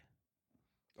gun shy.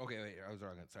 Okay, wait, I was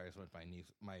wrong. Sorry, I just went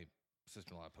my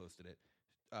sister-in-law posted it.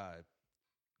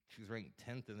 She's ranked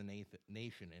 10th in the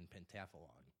nation in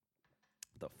pentathlon.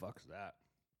 What the fuck's that?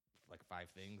 Like 5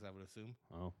 things, I would assume.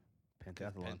 Oh,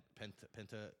 pentathlon.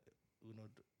 Penta, uno.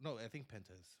 No, I think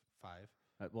penta is 5.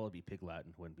 Well, it'd be Pig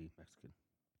Latin, wouldn't be Mexican.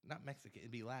 Not Mexican.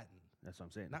 It'd be Latin. That's what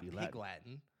I'm saying. Not It'd Pig be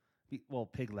Latin. Well,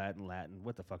 Pig Latin, Latin.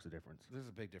 What the fuck's the difference? There's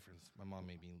a big difference. My mom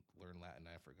made me learn Latin.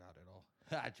 I forgot it all.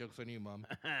 Ha! Joke's on you, Mom.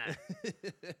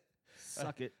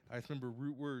 Suck it. I just remember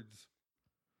root words.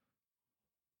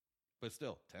 But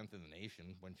still, 10th in the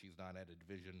nation when she's not at a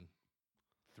Division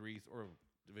 3 or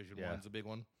Division 1's a big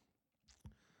one.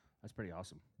 That's pretty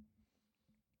awesome.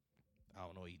 I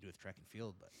don't know what you do with track and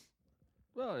field, but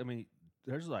Well, I mean,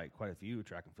 there's like quite a few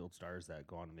track and field stars that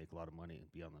go on to make a lot of money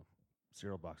and be on the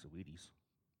cereal box of Wheaties.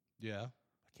 yeah,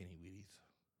 I can't eat Wheaties,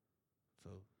 so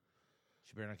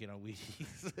she better not get on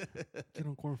Wheaties. Get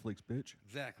on cornflakes, bitch.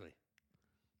 Exactly.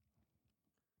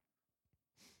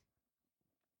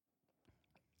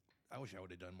 I wish I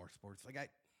would have done more sports. Like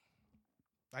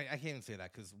I can't even say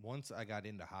that because once I got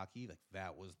into hockey, like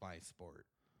that was my sport.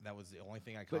 That was the only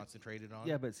thing I concentrated on.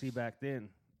 Yeah, but see, back then,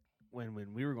 when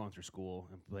we were going through school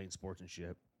and playing sports and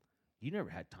shit, you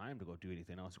never had time to go do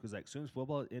anything else because like as soon as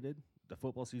football ended, the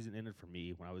football season ended for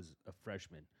me when I was a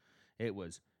freshman. It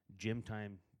was gym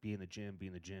time, be in the gym,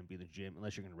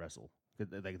 unless you're gonna wrestle. 'Cause,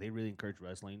 like they really encourage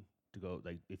wrestling to go.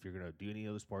 Like if you're gonna do any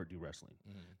other sport, do wrestling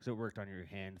because it worked on your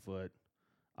hand, foot,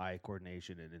 eye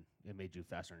coordination, and it made you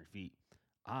faster on your feet.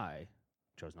 I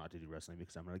chose not to do wrestling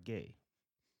because I'm not gay.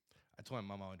 I told my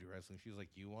mom I want to do wrestling. She was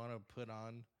like, "You want to put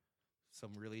on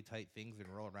some really tight things and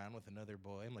roll around with another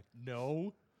boy?" I'm like,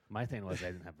 "No." My thing was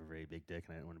I didn't have a very big dick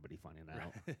and I didn't want anybody finding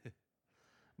out.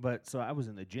 But so I was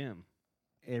in the gym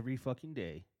every fucking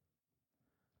day.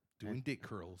 Doing dick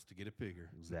curls to get it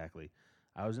bigger. Exactly.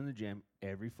 I was in the gym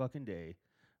every fucking day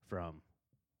from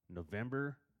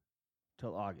November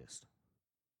till August.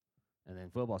 And then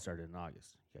football started in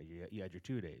August. You had your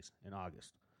 2 days in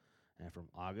August. And from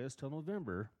August till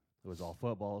November, it was all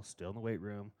football, still in the weight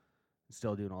room,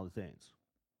 still doing all the things.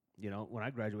 You know, when I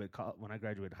graduated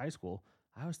high school,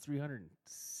 I was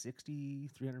 360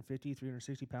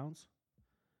 pounds.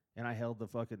 And I held the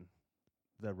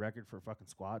record for fucking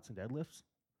squats and deadlifts.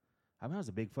 I mean, I was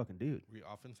a big fucking dude. Were you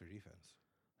offense or defense?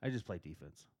 I just played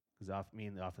defense because me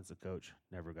and the offensive coach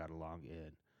never got along.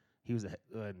 And he was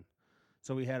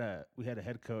so we had a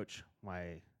head coach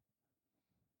my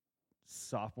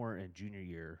sophomore and junior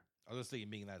year. I was just thinking,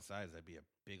 being that size, that'd be a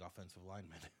big offensive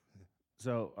lineman.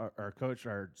 So our coach,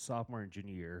 our sophomore and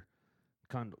junior year,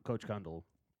 Coach Kundle,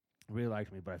 really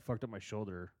liked me, but I fucked up my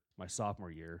shoulder my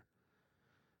sophomore year,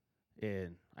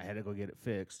 and I had to go get it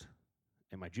fixed.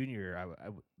 In my junior year,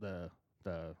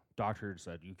 the doctor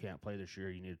said, "You can't play this year.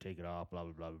 You need to take it off." Blah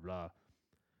blah blah blah blah.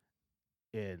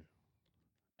 And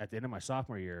at the end of my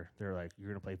sophomore year, they're like, "You're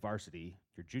gonna play varsity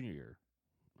your junior year."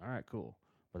 All right, cool.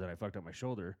 But then I fucked up my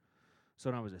shoulder. So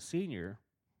when I was a senior,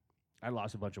 I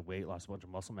lost a bunch of weight, lost a bunch of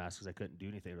muscle mass because I couldn't do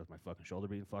anything with my fucking shoulder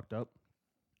being fucked up.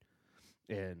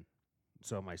 And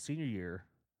so my senior year,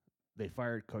 they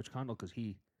fired Coach Condell because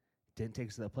he didn't take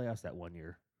us to the playoffs that one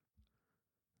year.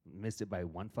 Missed it by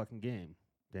one fucking game.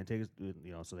 Didn't take us,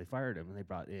 so they fired him and they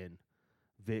brought in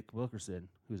Vic Wilkerson,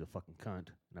 who's a fucking cunt.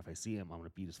 And if I see him, I'm going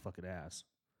to beat his fucking ass.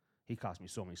 He cost me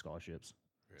so many scholarships.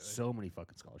 Really? So many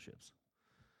fucking scholarships.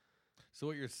 So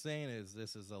what you're saying is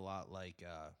this is a lot like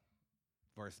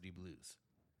Varsity Blues?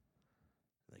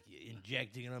 Like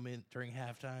injecting them in during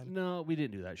halftime? No, we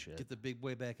didn't do that shit. Get the big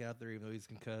boy back out there even though he's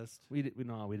concussed? We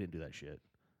didn't do that shit.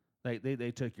 Like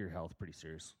they took your health pretty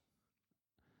serious.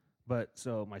 But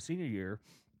so my senior year,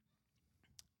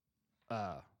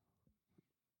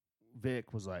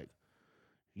 Vic was like,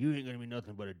 "You ain't gonna be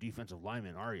nothing but a defensive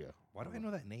lineman, are you?" Why do I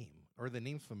know that name? Or the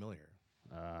name's familiar?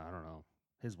 I don't know.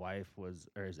 His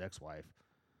ex-wife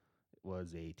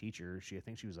was a teacher. I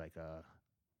think she was like a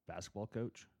basketball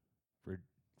coach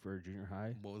for junior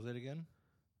high. What was it again?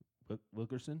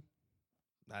 Wilkerson.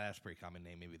 That's a pretty common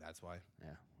name. Maybe that's why.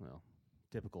 Yeah, well,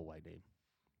 typical white name.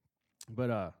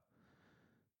 But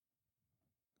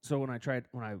so when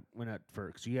I went out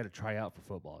because you had to try out for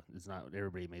football. It's not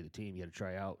everybody made the team. You had to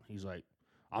try out. He's like,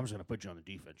 "I'm just gonna put you on the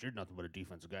defense. You're nothing but a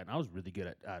defensive guy." And I was really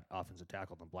good at offensive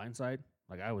tackle on the blind side.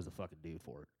 Like I was the fucking dude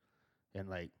for it. And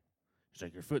like he's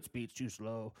like, "Your foot speed's too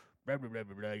slow. Blah blah blah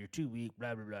blah blah. You're too weak.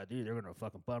 Blah blah blah. Dude, they're gonna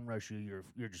fucking bum rush you.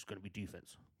 You're just gonna be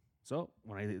defense." So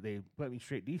when they put me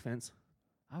straight defense,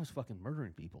 I was fucking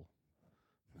murdering people.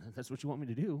 That's what you want me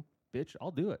to do, bitch.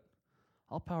 I'll do it.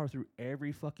 I'll power through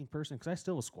every fucking person because I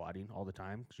still was squatting all the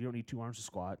time because you don't need 2 arms to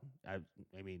squat. I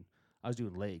mean, I was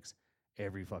doing legs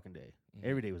every fucking day. Mm-hmm.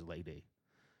 Every day was leg day.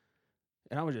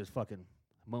 And I was just fucking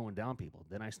mowing down people.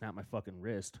 Then I snapped my fucking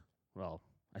wrist. Well,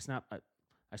 I snapped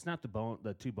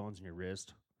the 2 bones in your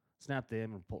wrist, snapped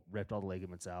them and ripped all the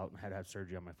ligaments out and had to have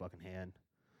surgery on my fucking hand.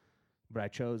 But I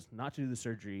chose not to do the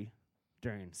surgery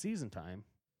during season time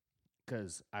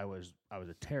because I was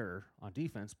a terror on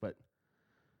defense. But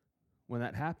when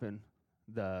that happened,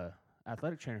 the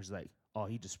athletic trainer's like, "Oh,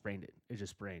 he just sprained it. It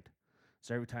just sprained."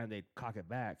 So every time they'd cock it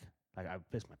back, like I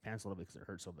pissed my pants a little bit because it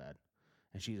hurt so bad.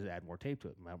 And she just add more tape to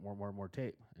it, more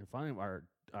tape. And finally,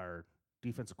 our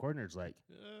defensive coordinator's like,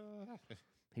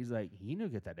 he's like, "You need to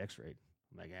get that X-rayed."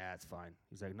 I'm like, "Yeah, it's fine."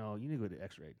 He's like, "No, you need to go to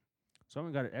X-rayed." So I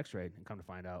went and got it X-rayed, and come to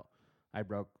find out, I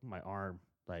broke my arm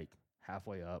like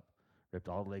halfway up, ripped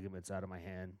all the ligaments out of my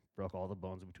hand, broke all the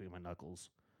bones in between my knuckles.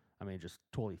 I mean, just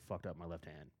totally fucked up my left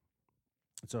hand.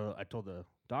 So I told the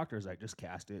doctors, like, just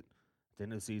cast it. At the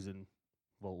end of the season,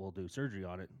 we'll do surgery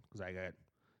on it because I got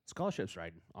scholarships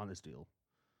riding on this deal.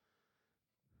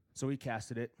 So we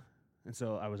casted it, and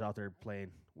so I was out there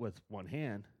playing with one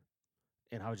hand,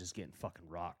 and I was just getting fucking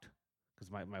rocked because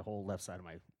my whole left side of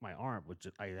my arm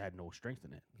I had no strength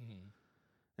in it. Mm-hmm.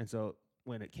 And so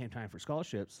when it came time for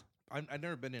scholarships, I've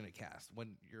never been in a cast.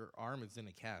 When your arm is in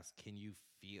a cast, can you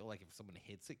feel like if someone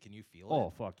hits it? Can you feel it? Oh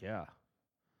fuck yeah!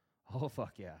 Oh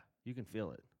fuck yeah! You can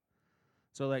feel it.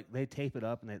 So like they tape it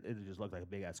up and it just looked like a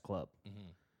big ass club. Mm-hmm.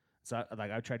 So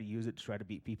I tried to use it to try to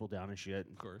beat people down and shit.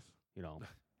 Of course, you know.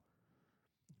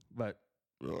 But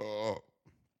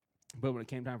when it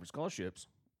came time for scholarships,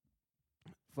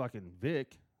 fucking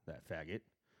Vic, that faggot,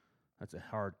 that's a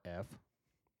hard F,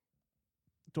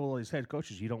 told all these head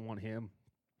coaches, "You don't want him.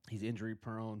 He's injury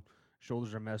prone,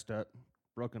 shoulders are messed up,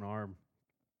 broken arm,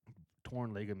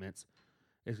 torn ligaments.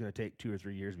 It's going to take 2 or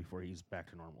 3 years before he's back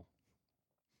to normal."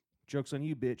 Joke's on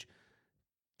you, bitch.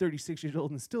 36 years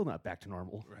old and still not back to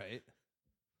normal. Right.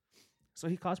 So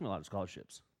he cost me a lot of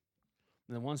scholarships.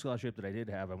 And then one scholarship that I did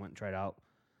have, I went and tried out.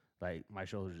 Like, my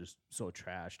shoulders were just so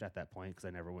trashed at that point because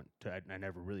I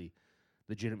never really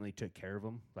legitimately took care of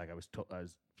them like I was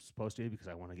supposed to because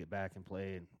I want to get back and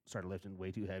play and started lifting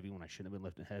way too heavy when I shouldn't have been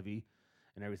lifting heavy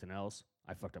and everything else.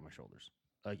 I fucked up my shoulders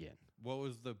again. What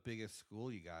was the biggest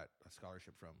school you got a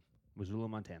scholarship from? Missoula,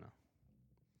 Montana.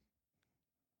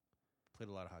 Played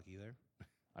a lot of hockey there.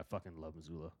 I fucking love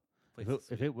Missoula.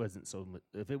 If it wasn't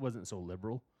so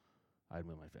liberal, I'd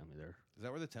move my family there. Is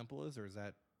that where the temple is, or is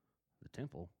that the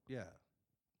temple? Yeah,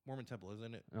 Mormon temple,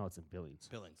 isn't it? No, it's in Billings.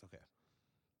 Billings, okay.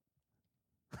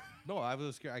 No, I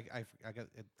was scared. I got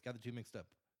the two mixed up.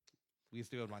 We used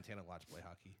to go to Montana a lot to play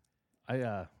hockey.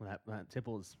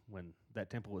 When that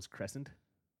temple was crescent.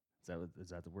 Is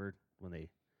that the word? When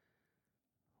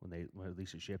they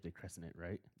release a ship, they crescent it,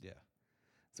 right? Yeah.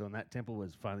 So when that temple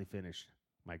was finally finished,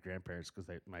 my grandparents, because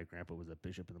my grandpa was a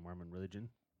bishop in the Mormon religion,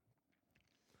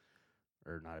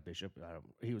 or not a bishop,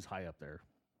 he was high up there.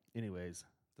 Anyways,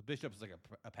 the bishop is like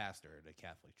a pastor at a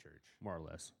Catholic church, more or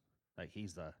less. Like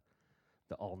he's the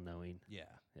all-knowing. Yeah.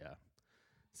 Yeah.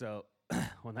 So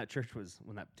when that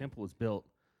temple was built,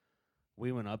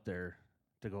 we went up there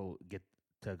to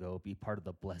go be part of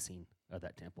the blessing of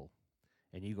that temple.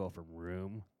 And you go from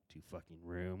room to fucking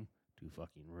room to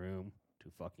fucking room to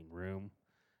fucking room,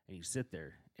 and you sit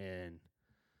there, and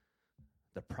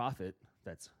the prophet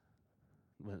it's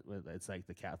like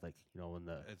the Catholic,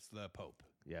 it's the Pope.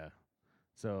 Yeah.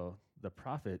 So the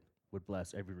prophet would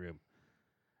bless every room.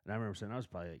 And I remember saying I was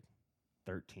probably like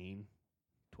 13,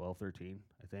 12, 13,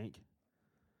 I think.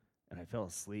 And I fell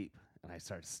asleep and I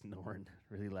started snoring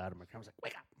really loud. And my grandma was like,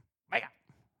 wake up, wake up.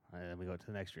 And then we go to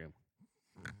the next room.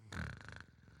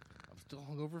 I'm still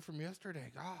hungover from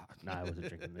yesterday. God. No, I wasn't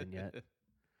drinking then yet.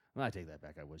 Well, I take that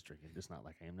back. I was drinking, just not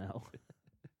like I am now.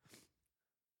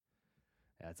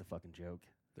 Yeah, it's a fucking joke.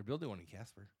 They're building one in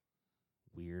Casper.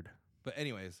 Weird. But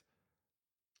anyways.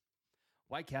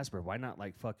 Why Casper? Why not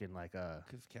like fucking like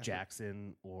Casper,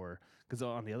 Jackson or... Because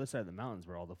on the other side of the mountains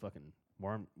where all the fucking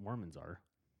Mormons are.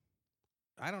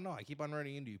 I don't know. I keep on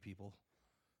running into you people.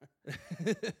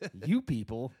 You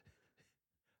people?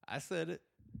 I said it.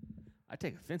 I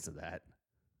take offense to that.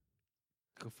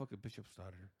 Go fuck a bishop's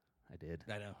daughter. I did.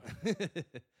 I know.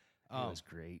 It was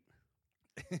great.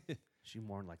 She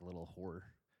mourned like a little whore.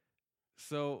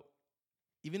 So,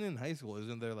 even in high school,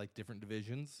 isn't there like different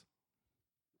divisions?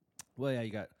 Well, yeah,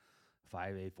 you got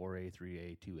 5A, 4A,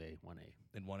 3A, 2A, 1A.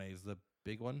 And 1A is the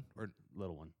big one? Or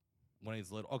Little one. 1A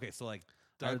is little? Okay, so like...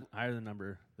 Higher the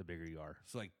number, the bigger you are.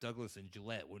 So like Douglas and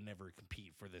Gillette would never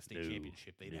compete for the state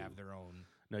championship. They'd have their own.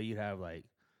 No, you'd have like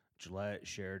Gillette,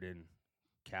 Sheridan,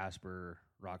 Casper,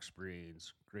 Rock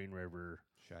Springs, Green River,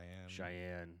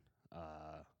 Cheyenne.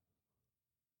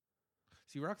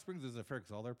 See, Rock Springs isn't fair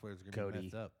because all their players are going to be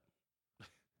messed up.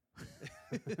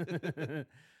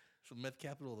 It's the meth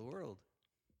capital of the world.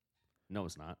 No,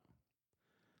 it's not.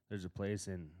 There's a place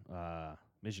in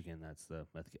Michigan that's the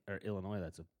or Illinois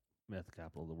that's a meth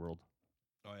capital of the world.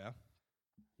 Oh yeah.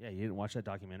 Yeah, you didn't watch that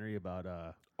documentary about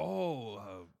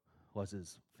what's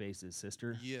his face's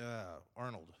sister? Yeah,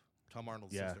 Arnold, Tom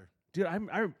Arnold's sister. Dude,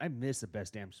 I miss the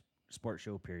best damn sports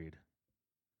show period.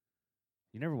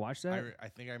 You never watched that? I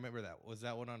think I remember that. Was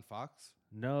that one on Fox?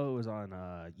 No, it was on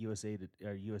USA.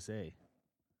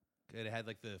 It had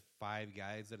like the 5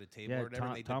 guys at a table Yeah, or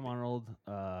whatever. Tom Arnold.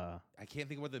 I can't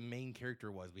think of what the main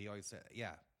character was, but he always said,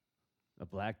 yeah. A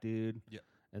black dude. Yeah.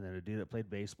 And then a dude that played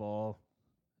baseball.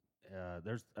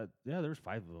 There's 5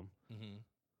 of them. Mm-hmm.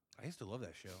 I used to love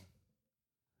that show.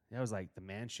 That was like the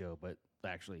Man Show, but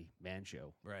actually Man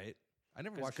Show. Right. I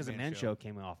never watched because the Man Show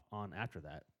came on after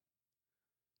that.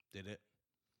 Did it?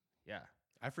 Yeah.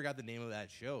 I forgot the name of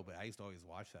that show, but I used to always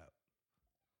watch that.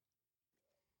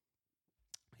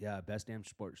 Yeah, best damn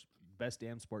sports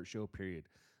show period.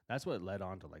 That's what led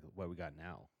on to like what we got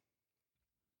now.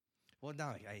 Well, now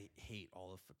I hate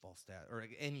all the football stats or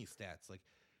like any stats. Like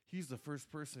he's the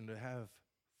first person to have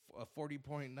a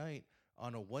 40-point night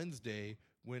on a Wednesday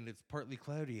when it's partly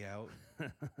cloudy out.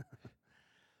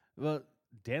 Well,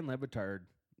 Dan Le Batard,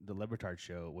 the Le Batard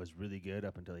show was really good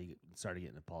up until he started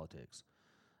getting into politics.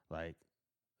 Like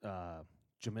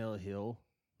Jamila Hill,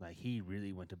 like he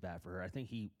really went to bat for her. I think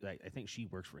she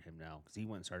works for him now because he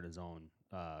went and started his own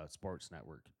sports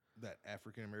network. That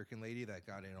African American lady that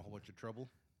got in a whole bunch of trouble.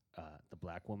 The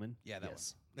black woman. Yeah, that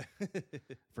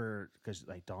one. Because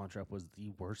like Donald Trump was the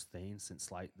worst thing since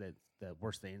the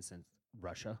worst thing since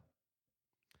Russia.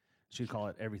 She'd call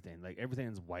it everything. Like everything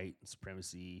is white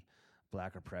supremacy,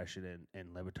 black oppression,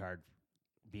 and Le Batard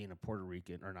being a Puerto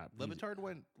Rican or not. Le Batard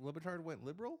went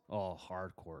liberal? Oh,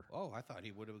 hardcore. Oh, I thought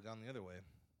he would have gone the other way.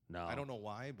 No. I don't know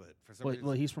why, but for some reason.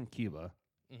 Well, he's from Cuba.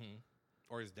 Mm-hmm.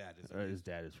 Or his dad is. His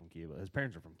dad is from Cuba. His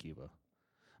parents are from Cuba.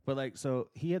 But like, so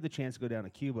he had the chance to go down to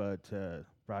Cuba to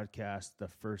broadcast the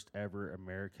first ever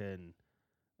American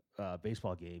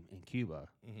baseball game in Cuba.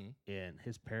 Mm-hmm. And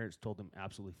his parents told him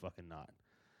absolutely fucking not.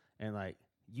 And like,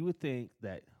 you would think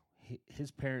that his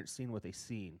parents, seen what they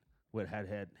seen, would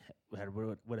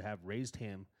have raised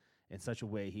him in such a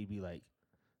way he'd be like,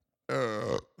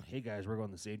 "Hey guys, we're going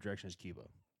the same direction as Cuba."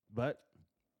 But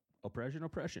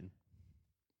oppression.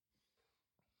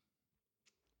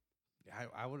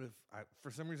 I would have,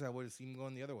 for some reason, I would have seen him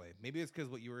going the other way. Maybe it's because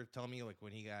what you were telling me, like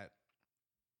when he got,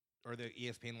 or the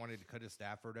ESPN wanted to cut his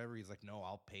staff or whatever. He's like, no,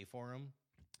 I'll pay for him.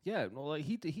 Yeah, well, like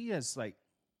he has like,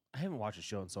 I haven't watched the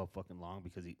show in so fucking long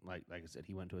because he like I said,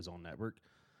 he went to his own network.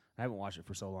 I haven't watched it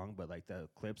for so long, but like the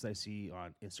clips I see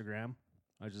on Instagram,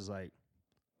 I was just like,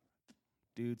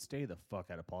 dude, stay the fuck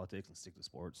out of politics and stick to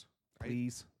sports,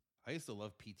 please. I used to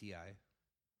love PTI.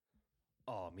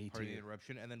 Oh, me Party too.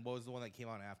 Interruption. And then what was the one that came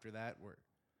out after that? Where,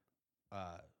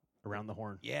 Around the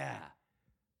Horn. Yeah.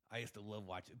 I used to love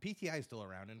watching. PTI is still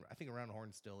around, and I think Around the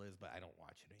Horn still is, but I don't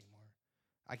watch it anymore.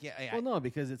 I can't. Well, no,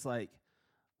 because it's like,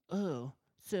 oh,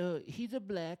 so he's a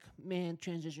black man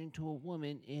transitioning to a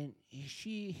woman, and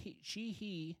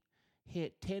he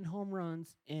hit 10 home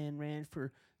runs and ran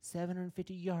for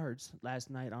 750 yards last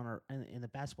night in the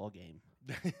basketball game.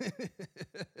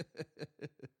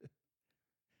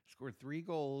 Scored 3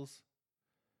 goals.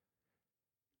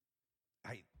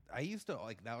 I used to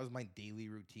like that was my daily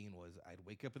routine. Was I'd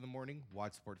wake up in the morning,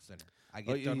 watch Sports Center. I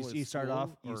Oh, get done with you start school, off.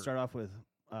 You or- start off with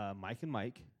Mike and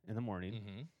Mike in the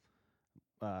morning.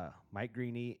 Mhm. Mike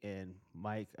Greeny and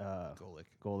Mike Golick.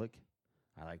 Golick.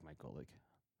 I like Mike Golick.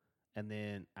 And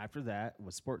then after that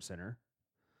was Sports Center.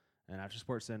 And after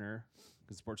Sports Center,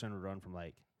 because Sports Center would run from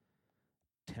like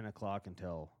 10 o'clock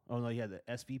until, oh no, you had the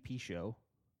SVP show.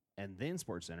 And then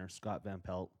Sports Center, Scott Van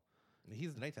Pelt.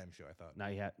 He's the nighttime show. I thought. Now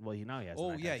he had, well, now he has.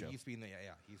 Oh the nighttime yeah, show. he used to be in the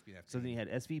he used to be in So then afternoon. you had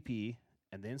SVP,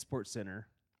 and then Sports Center,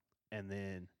 and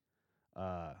then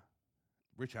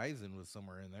Rich Eisen was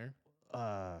somewhere in there.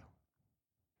 uh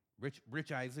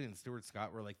Rich Eisen and Stuart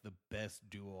Scott were like the best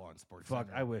duo on Sports fuck,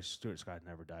 Center. I wish Stuart Scott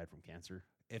never died from cancer.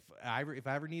 If I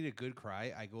ever need a good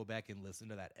cry, I go back and listen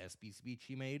to that SB speech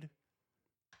he made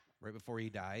right before he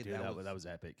died. Dude, that was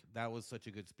epic. that was such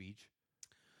a good speech.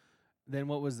 Then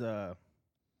what was it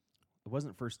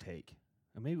wasn't First Take.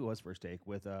 Or maybe it was First Take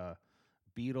with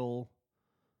Beetle.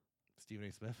 Stephen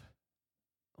A. Smith.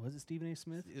 Was it Stephen A.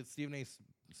 Smith? It's Stephen A.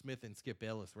 Smith and Skip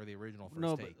Bayless were the original First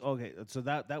No, Take. but okay, so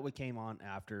that would came on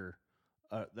after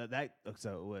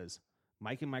so it was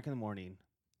Mike and Mike in the morning,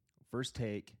 First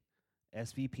Take,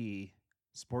 SVP,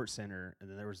 Sports Center, and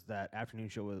then there was that afternoon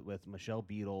show with Michelle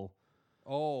Beadle.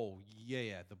 Oh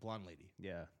yeah, the blonde lady.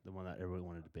 Yeah, the one that everyone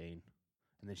wanted to bang.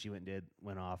 And then she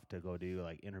went off to go do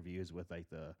like interviews with like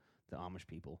the Amish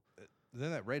people.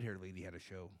 Then that red haired lady had a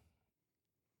show.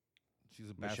 She's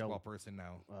a basketball person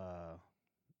now.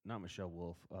 Not Michelle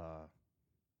Wolf,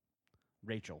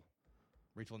 Rachel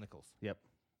Nichols. Yep.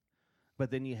 But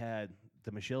then you had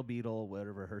the Michelle Beadle,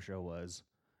 whatever her show was,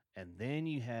 and then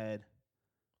you had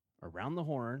Around the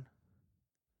Horn.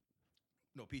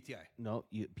 No, PTI. No,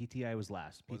 PTI was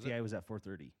last. Was PTI was at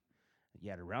 4:30. You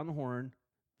had Around the Horn,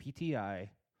 PTI,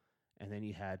 and then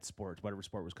you had sports, whatever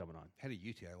sport was coming on. Had a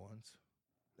UTI once.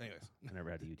 Anyways, I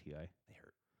never had a UTI. they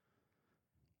hurt.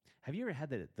 Have you ever had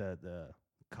the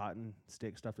cotton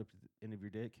stick stuffed up the end of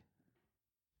your dick?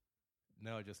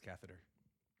 No, just catheter.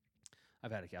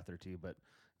 I've had a catheter too, but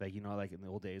like like in the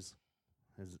old days,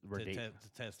 we're to, dating.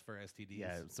 to test for STDs.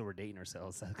 Yeah, so we're dating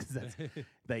ourselves because that's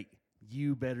like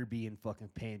you better be in fucking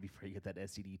pain before you get that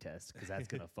STD test because that's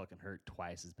gonna fucking hurt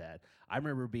twice as bad. I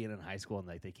remember being in high school and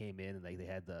like they came in and like they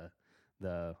had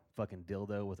the fucking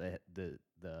dildo with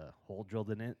the hole drilled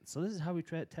in it. So this is how we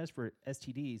test for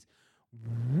STDs.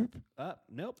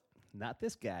 Nope, not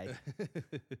this guy.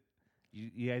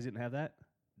 You guys didn't have that?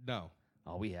 No.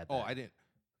 Oh, we had that. Oh, I didn't.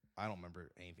 I don't remember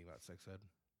anything about sex ed.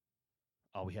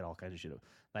 Oh, we had all kinds of shit.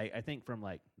 Like I think from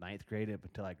like 9th grade up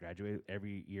until I graduated,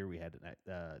 every year we had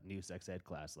a new sex ed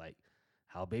class, like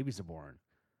how babies are born,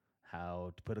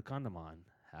 how to put a condom on,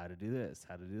 how to do this,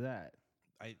 how to do that.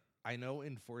 I know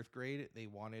in 4th grade they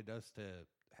wanted us to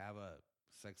have a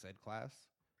sex ed class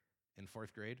in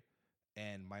 4th grade,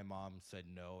 and my mom said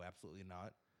no, absolutely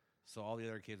not. So all the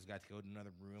other kids got to go to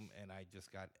another room, and I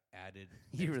just got added.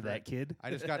 You were that kid? I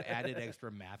just got added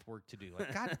extra math work to do.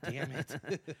 Like, God damn it!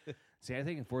 See, I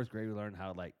think in 4th grade we learned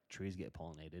how like trees get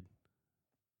pollinated.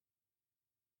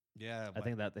 Yeah, I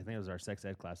think it was our sex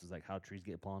ed class. Is like how trees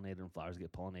get pollinated and flowers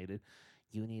get pollinated.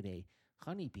 You need a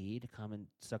honeybee to come and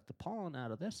suck the pollen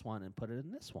out of this one and put it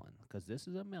in this one because this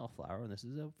is a male flower and this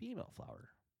is a female flower.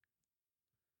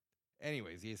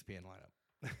 Anyways, ESPN lineup.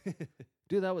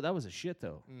 Dude, that was a shit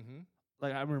though. Mm-hmm.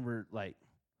 Like I remember, like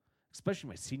especially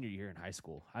my senior year in high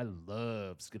school, I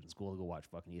loved skipping school to go watch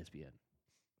fucking ESPN.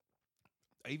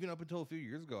 Even up until a few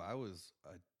years ago, I was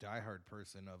a diehard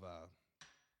person of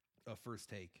a First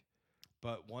Take,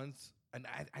 but once, and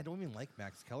I don't even like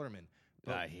Max Kellerman.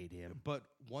 But, I hate him. But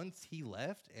once he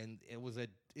left, and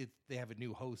they have a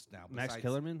new host now. Max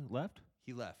Kellerman left.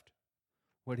 He left.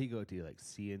 Where'd he go to? Like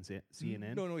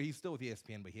CNN? No, he's still with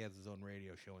ESPN, but he has his own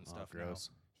radio show and stuff now. Gross.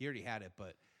 He already had it,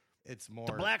 but it's more.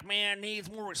 The black man needs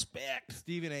more respect.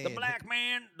 Stephen A. The black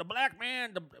man.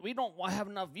 We don't have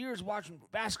enough viewers watching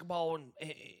basketball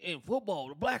and football.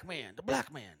 The black man.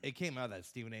 It came out that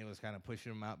Stephen A. was kind of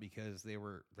pushing him out because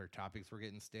their topics were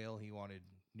getting stale. He wanted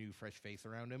new, fresh face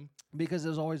around him. Because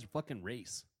there's always fucking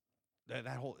race.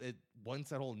 Once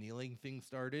that whole kneeling thing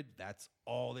started, that's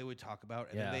all they would talk about,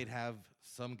 and then they'd have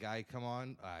some guy come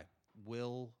on,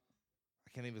 Will, I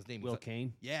can't think of his name. Will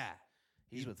Kane. Yeah,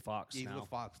 he's with Fox. He's with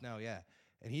Fox now. Yeah,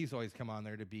 and he's always come on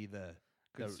there to be the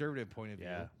conservative point of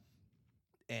view,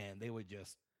 and they would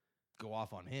just go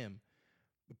off on him.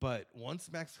 But once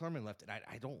Max Kellerman left, and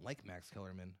I don't like Max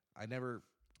Kellerman.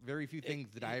 Very few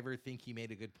things did I ever think he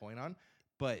made a good point on,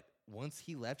 but once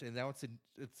he left, and now it's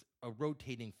a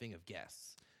rotating thing of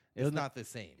guests. It's not the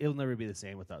same. It'll never be the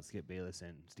same without Skip Bayless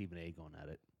and Stephen A. going at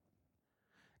it.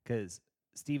 Because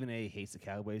Stephen A. hates the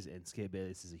Cowboys, and Skip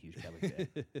Bayless is a huge Cowboy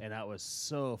fan, and that was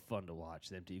so fun to watch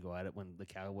them two go at it when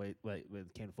when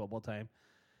it came to football time.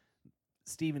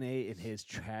 Stephen A. and his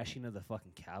trashing of the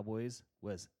fucking Cowboys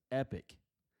was epic,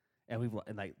 and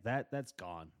like that's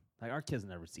gone. Like our kids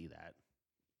never see that.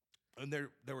 And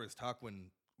there was talk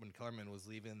when Kellerman was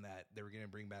leaving that they were going to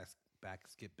bring back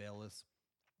Skip Bayless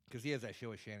because he has that show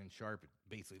with Shannon Sharp,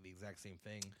 basically the exact same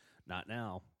thing. Not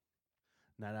now.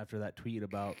 Not after that tweet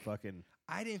about fucking.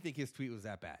 I didn't think his tweet was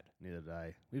that bad. Neither did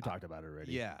I. We've talked about it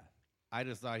already. Yeah, I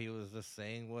just thought he was just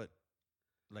saying what,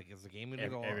 like, is the game going to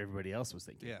go on? Everybody else was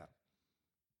thinking. Yeah.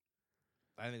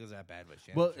 I didn't think it was that bad, but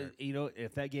Shannon Well, Sharp.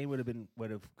 if that game would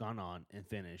have gone on and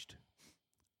finished,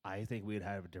 I think we'd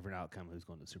have a different outcome. Who's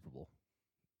going to the Super Bowl?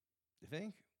 You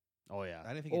think? Oh yeah.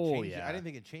 I didn't think it changed. I didn't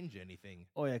think it changed anything.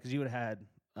 Oh yeah, because you would have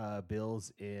had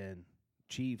Bills and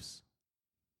Chiefs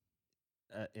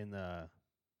in the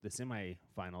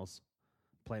semifinals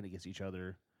playing against each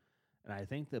other, and I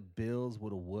think the Bills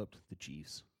would have whooped the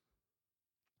Chiefs.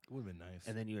 It would have been nice.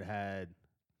 And then you would have had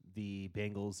the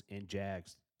Bengals and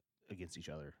Jags against each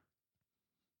other.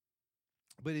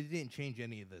 But it didn't change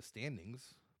any of the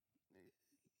standings.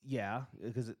 Yeah,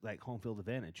 because like home field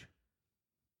advantage.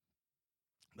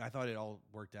 I thought it all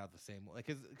worked out the same way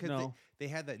because No. they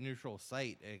had that neutral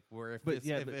site where if But,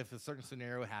 if a certain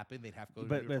scenario happened, they'd have to go.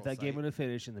 But to if that game site. would have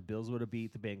finished and the Bills would have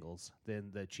beat the Bengals, then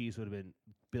the Chiefs would have been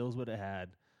Bills would have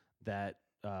had that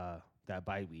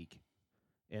bye week,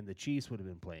 and the Chiefs would have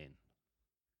been playing.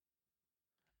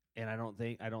 And I don't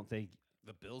think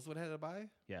the Bills would have had a bye.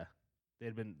 yeah, they'd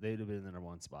have been in the number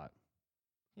one spot.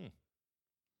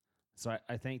 So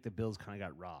I think the Bills kind of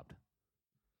got robbed.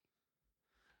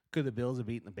 Could the Bills have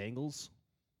beaten the Bengals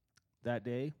that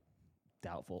day?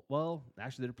 Doubtful. Well,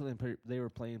 actually, they were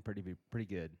playing pretty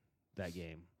good that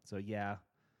game. So yeah.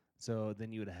 So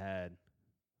then you would have had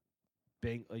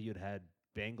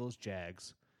Bengals,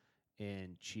 Jags,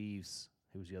 and Chiefs.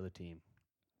 Who was the other team?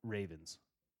 Ravens.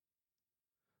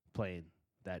 Playing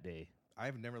that day.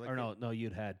 I've never liked. Or no,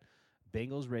 you'd had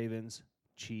Bengals, Ravens,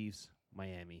 Chiefs,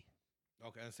 Miami.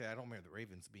 Okay, I say I don't remember the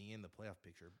Ravens being in the playoff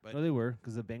picture, but No, they were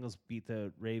because the Bengals beat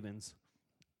the Ravens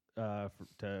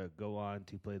to go on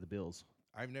to play the Bills.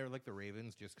 I've never liked the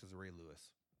Ravens just because of Ray Lewis.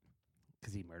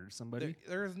 Because he murdered somebody?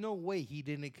 There is no way he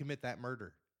didn't commit that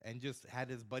murder and just had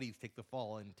his buddies take the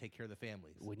fall and take care of the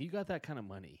families. When you got that kind of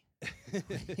money,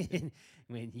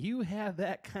 when you have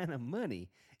that kind of money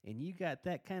and you got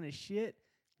that kind of shit,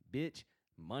 bitch,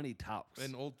 money talks.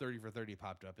 An old 30 for 30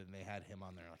 popped up and they had him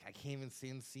on there. Like, I can't even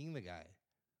stand seeing the guy.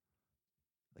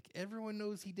 Like, everyone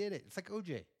knows he did it. It's like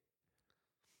OJ.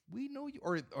 We know you.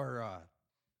 Or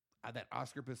that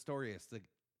Oscar Pistorius, the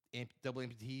double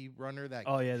amputee runner that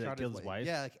that killed his wife.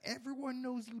 Yeah, like everyone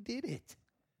knows you did it.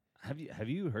 Have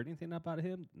you heard anything about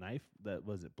him? Knife that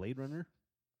was it Blade Runner?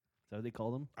 Is that what they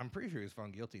called him? I'm pretty sure he was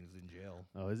found guilty and is in jail.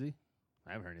 Oh, is he?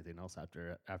 I haven't heard anything else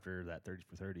after that 30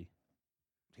 for 30.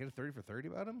 He had a 30 for 30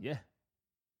 about him? Yeah.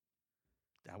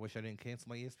 I wish I didn't cancel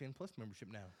my ESPN Plus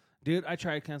membership now. Dude, I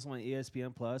tried to cancel my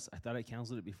ESPN Plus. I thought I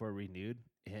canceled it before it renewed,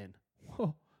 and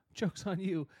whoa, joke's on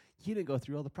you. You didn't go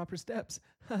through all the proper steps.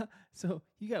 So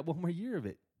you got one more year of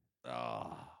it.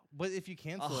 Oh, but if you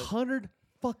cancel it, $100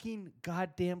 fucking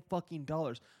goddamn fucking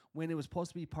dollars when it was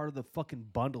supposed to be part of the fucking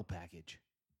bundle package.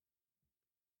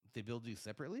 they billed you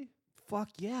separately? Fuck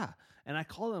yeah. And I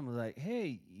called them like,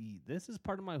 hey, this is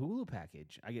part of my Hulu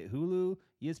package. I get Hulu,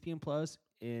 ESPN Plus,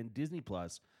 and Disney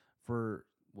Plus for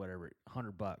whatever,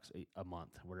 $100 a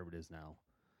month, whatever it is now.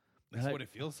 That's what it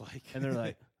feels like. And they're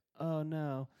like, oh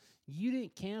no, you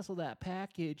didn't cancel that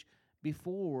package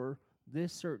before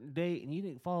this certain date, and you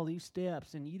didn't follow these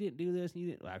steps, and you didn't do this, and you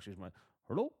didn't. Well, actually, it's my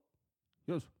hello.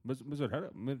 Yes, Mr.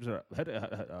 Hedinger.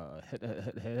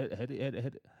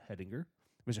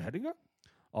 Mr. Hedinger?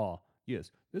 Oh,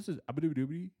 yes. This is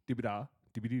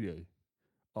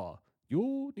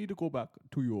you need to go back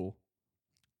to your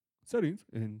settings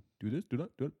and do this, do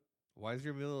that, do it. Why does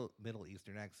your Middle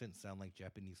Eastern accent sound like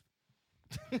Japanese?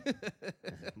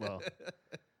 Well,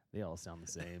 they all sound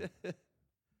the same.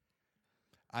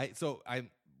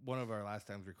 One of our last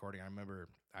times recording, I remember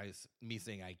me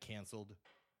saying I canceled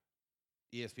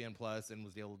ESPN Plus and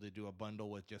was able to do a bundle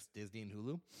with just Disney and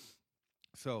Hulu.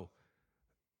 So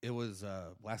it was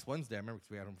last Wednesday. I remember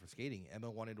because we had home for skating.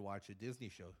 Emma wanted to watch a Disney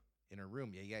show in her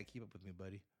room. Yeah, you gotta keep up with me,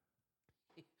 buddy.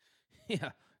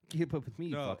 Yeah, keep up with me,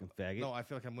 you fucking faggot. No, I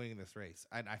feel like I'm winning this race.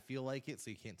 I feel like it, so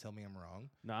you can't tell me I'm wrong.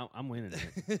 No, I'm winning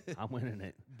it. I'm winning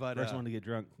it. But first one to get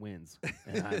drunk wins,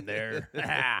 and I'm there.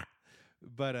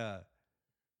 But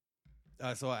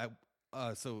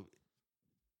so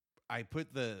I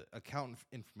put the account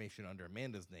information under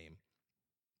Amanda's name,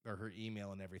 or her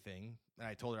email and everything. And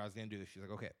I told her I was going to do this. She's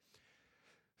like, okay.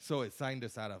 So it signed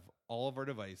us out of all of our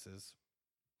devices.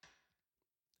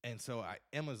 And so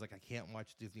Emma's like, I can't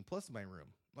watch Disney Plus in my room.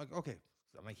 I'm like, okay.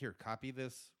 So I'm like, here, copy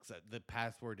this. So the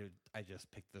password, I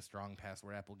just picked the strong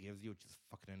password Apple gives you, which is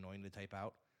fucking annoying to type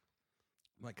out.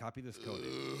 I'm like, copy this code.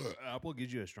 Apple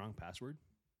gives you a strong password?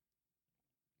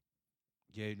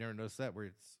 Yeah, you never noticed that where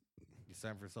you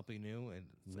sign for something new and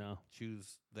No.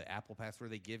 choose the Apple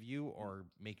password they give you or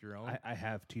make your own? I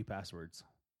have 2 passwords.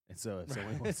 And so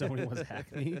if somebody wants to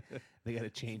hack me, they got to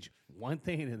change one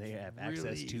thing and they have Really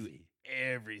access to easy.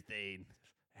 everything.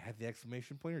 Have the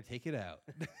exclamation point or take it out.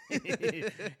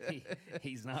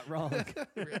 He's not wrong.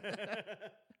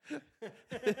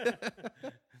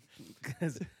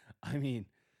 Because, I mean,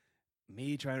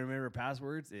 me trying to remember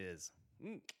passwords is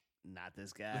not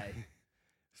this guy.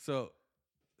 So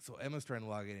Emma's trying to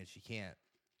log in and she can't.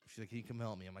 She's like, can you come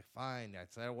help me? I'm like, fine. I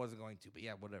said I wasn't going to, but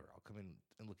yeah, whatever. I'll come in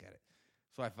and look at it.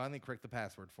 So I finally correct the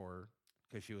password for her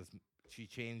because she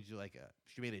changed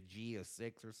she made a G a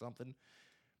 6 or something.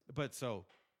 But so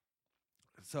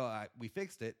we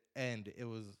fixed it and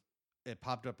it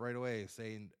popped up right away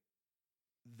saying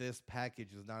this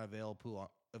package is not available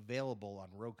on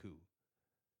Roku.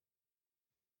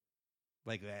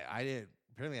 Like I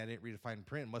didn't read a fine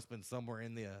print. It must have been somewhere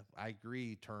in the I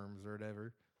agree terms or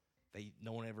whatever.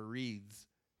 No one ever reads.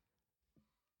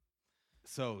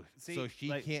 So she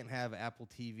can't have Apple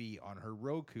TV on her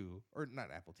Roku, or not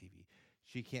Apple TV.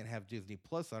 She can't have Disney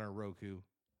Plus on her Roku.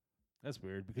 That's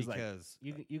weird because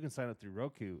you can sign up through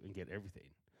Roku and get everything,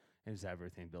 and just have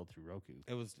everything built through Roku.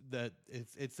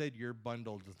 It said your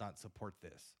bundle does not support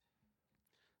this.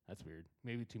 That's weird.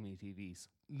 Maybe too many TVs.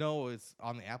 No, it's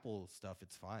on the Apple stuff.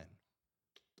 It's fine.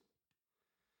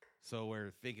 So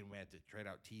we're thinking we had to trade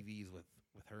out TVs with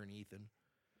her and Ethan,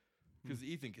 because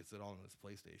Ethan gets it all on his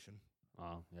PlayStation.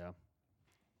 Oh yeah.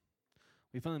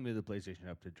 We finally moved the PlayStation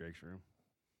up to Drake's room.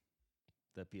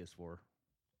 The PS4.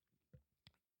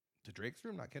 To Drake's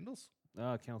room, not Kendall's?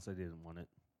 Kendall said he didn't want it.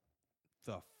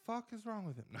 The fuck is wrong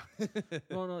with him?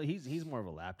 Well, no, he's more of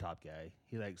a laptop guy.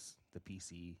 He likes the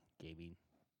PC gaming.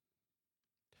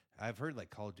 I've heard like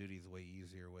Call of Duty is way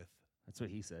easier with. That's what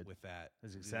he said. With that,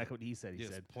 that's exactly what he said. He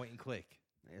said point and click.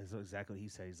 That's exactly what he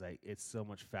said. He's like, it's so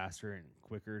much faster and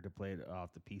quicker to play it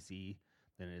off the PC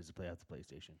than it is to play off the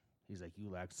PlayStation. He's like, you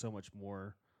lag so much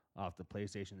more off the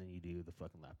PlayStation than you do the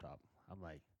fucking laptop. I'm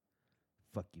like,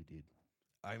 fuck you, dude.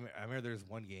 I remember there's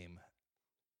one game,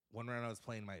 one round I was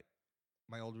playing.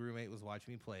 My old roommate was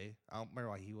watching me play. I don't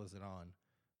remember why he wasn't on.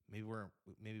 Maybe we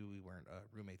weren't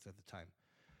roommates at the time.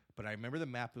 But I remember the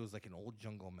map. It was like an old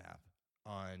jungle map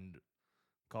on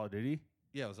Call of Duty.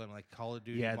 Yeah, it was on like Call of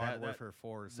Duty Modern Warfare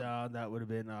 4 or something. No, that would have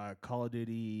been Call of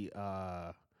Duty.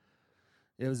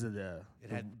 It was the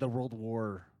World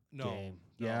War game.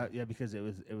 No. Yeah, because it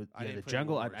was the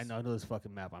jungle. I know this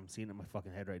fucking map. I'm seeing it in my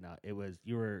fucking head right now.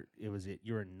 You were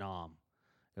in Nam.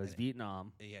 It was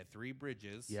Vietnam. You had 3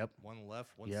 bridges. Yep. One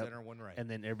left, one center, one right. And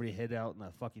then everybody hid out in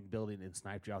the fucking building and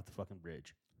sniped you off the fucking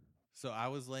bridge. So I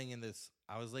was laying in this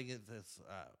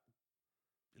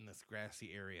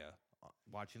grassy area,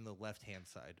 watching the left-hand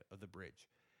side of the bridge,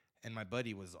 and my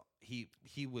buddy was he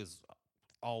was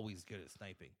always good at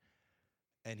sniping,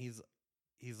 and he's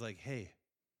like, hey,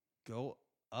 go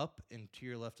up and to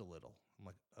your left a little. I'm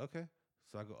like, okay.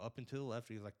 So I go up and to the left.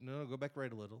 He's like, no, go back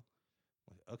right a little.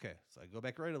 I'm like, okay. So I go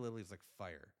back right a little. He's like,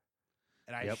 fire.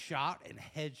 And I shot and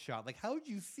headshot. Like, how would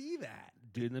you see that?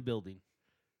 Dude in the building.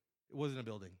 It wasn't a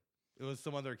building. It was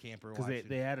some other camper. Because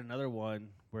they had another one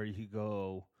where you could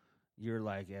go, you're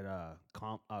like at a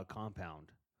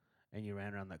compound, and you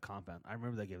ran around that compound. I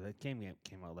remember that game. That game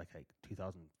came out like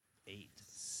 2008.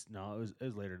 No, it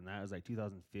was later than that. It was like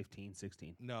 2015,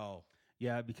 16. No.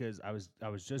 Yeah, because I was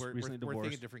just recently divorced. We're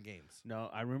thinking different games. No,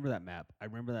 I remember that map. I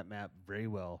remember that map very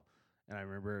well, and I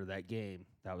remember that game.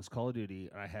 That was Call of Duty,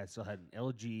 and I still had an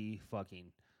LG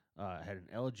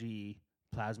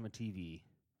plasma TV.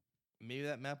 Maybe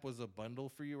that map was a bundle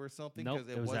for you or something, because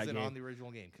it wasn't on the original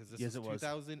game. Because this is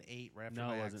 2008, right after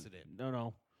my accident.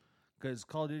 No, because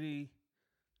Call of Duty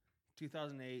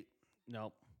 2008.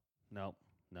 Nope.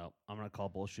 I'm gonna call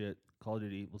bullshit. Call of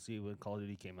Duty. We'll see when Call of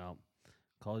Duty came out.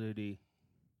 Call of Duty.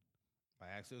 My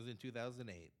accident was in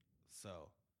 2008. So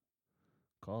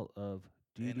Call of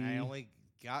Duty. And I only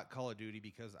got Call of Duty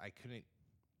because I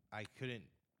couldn't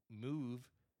move,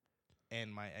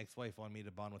 and my ex-wife wanted me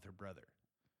to bond with her brother.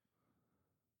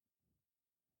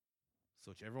 So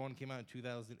whichever one came out in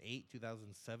 2008,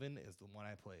 2007 is the one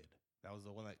I played. That was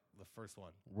the first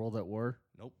one. World at War?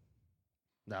 Nope.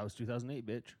 That was 2008,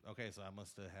 bitch. Okay, so I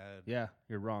must have had... Yeah,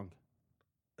 you're wrong.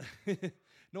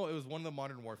 No, it was one of the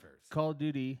Modern Warfares. Call of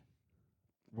Duty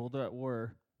World at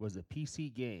War was a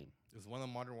PC game. It was one of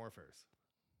the Modern Warfares.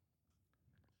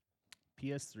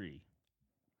 PS3.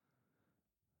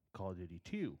 Call of Duty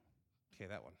 2. Okay,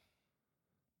 that one.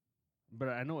 But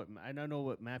I know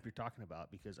what map you're talking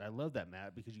about because I love that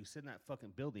map because you sit in that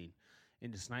fucking building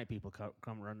and just snipe people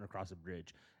come running across a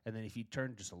bridge. And then if you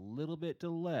turn just a little bit to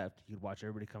the left, you'd watch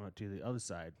everybody come up to the other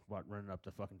side running up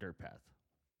the fucking dirt path.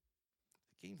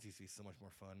 The games used to be so much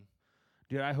more fun.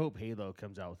 Dude, I hope Halo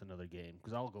comes out with another game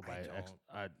because I'll go buy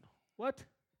it. What?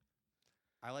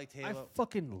 I liked I Halo.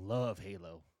 fucking love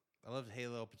Halo. I loved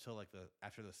Halo up until like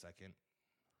after the second.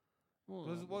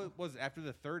 Was after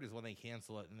the third is when they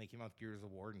canceled it and they came out with Gears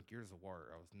of War, and Gears of War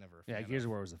I was never a fan Gears of. of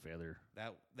War was a failure.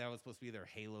 That was supposed to be their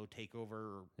Halo takeover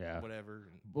or whatever.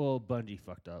 Well, Bungie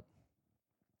fucked up.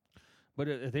 But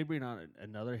if they bring out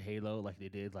another Halo like they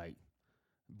did, like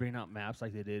bring out maps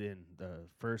like they did in the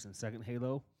first and second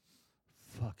Halo,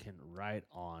 fucking right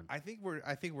on. I think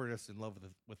we're just in love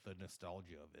with the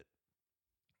nostalgia of it.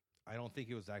 I don't think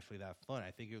it was actually that fun.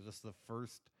 I think it was just the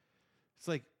first. It's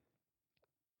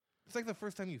like the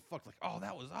first time you fucked. Like, oh,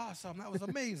 that was awesome. That was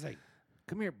amazing.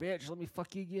 Come here, bitch. Let me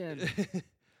fuck you again.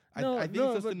 I think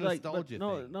it's just a nostalgia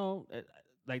thing. No,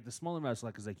 like the smaller maps,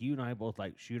 like, cause like you and I both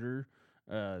like shooter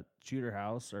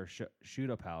house or shoot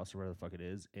up house or whatever the fuck it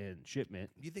is, and shipment.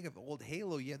 You think of old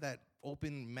Halo? You had that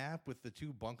open map with the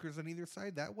two bunkers on either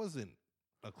side. That wasn't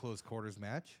a close quarters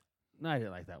match. No, I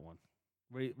didn't like that one.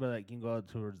 But like you can go out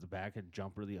towards the back and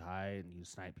jump really high and you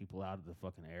snipe people out of the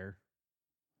fucking air.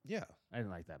 Yeah. I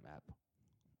didn't like that map.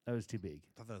 That was too big.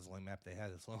 I thought that was the only map they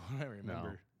had. That's the only one I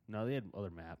remember. No, they had other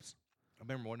maps. I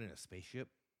remember one in a spaceship.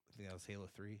 I think that was Halo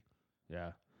 3.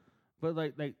 Yeah. But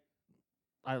like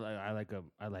I like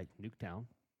Nuketown.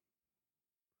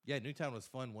 Yeah, Nuketown was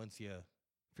fun once you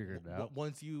figured it out.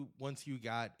 Once you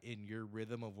got in your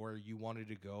rhythm of where you wanted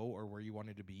to go or where you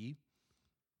wanted to be.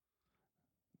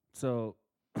 So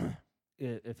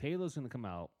if Halo's going to come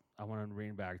out, I want to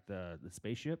bring back the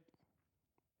spaceship.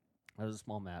 That was a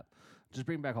small map. Just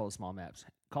bring back all the small maps.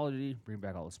 Call of Duty, bring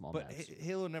back all the small maps. But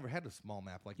Halo never had a small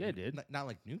map like it did. Not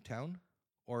like Nuketown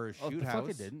or a shoot the house. Fuck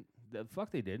it didn't. The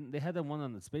fuck they didn't. They had the one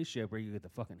on the spaceship where you get the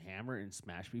fucking hammer and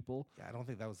smash people. Yeah, I don't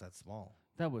think that was that small.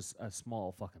 That was a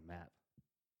small fucking map.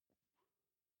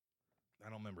 I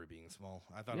don't remember it being small.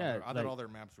 I thought all their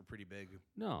maps were pretty big.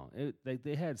 No,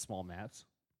 they had small maps.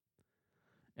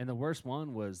 And the worst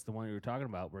one was the one you were talking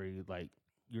about, where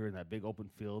you're in that big open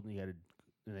field and you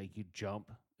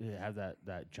jump. You have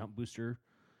that jump booster,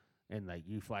 and like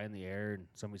you fly in the air and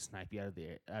somebody snipe you out of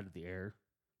the air.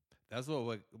 That's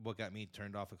what got me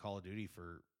turned off of Call of Duty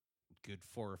for good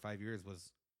 4 or 5 years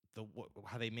was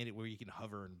how they made it where you can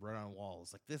hover and run on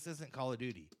walls. Like, this isn't Call of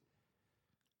Duty.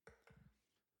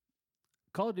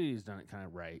 Call of Duty's done it kind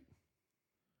of right,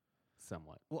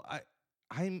 somewhat. Well,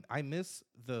 I miss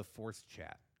the forced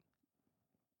chat.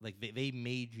 Like they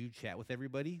made you chat with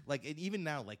everybody. Like, and even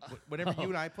now, like whenever you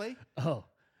and I play,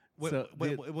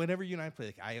 whenever you and I play,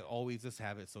 like I always just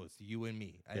have it so it's you and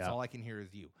me. That's all I can hear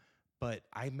is you. But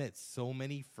I met so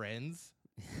many friends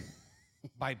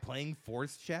by playing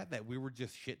forced chat that we were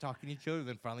just shit talking each other.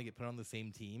 Then finally get put on the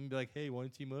same team. Be like, hey,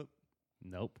 want to team up?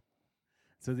 Nope.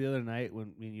 So the other night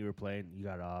when me and you were playing, you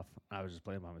got off. I was just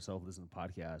playing by myself, listening to the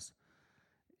podcast,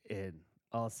 and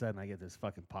all of a sudden I get this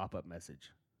fucking pop-up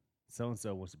message.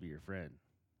 So-and-so wants to be your friend.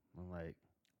 I'm like,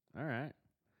 all right.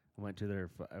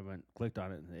 Clicked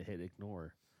on it, and it hit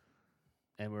ignore.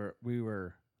 And we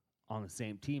were on the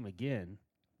same team again.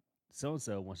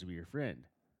 So-and-so wants to be your friend.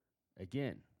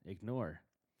 Again, ignore.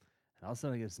 And all of a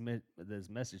sudden I get this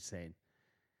message saying,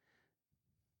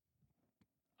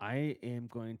 I am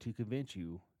going to convince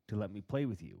you to let me play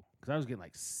with you. Because I was getting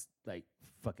like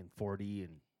fucking 40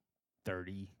 and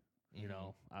 30, you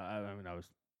know. I mean, I was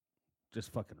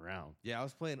just fucking around. Yeah, I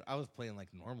was playing like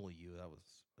normal you. That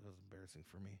was embarrassing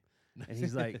for me. And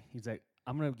he's like,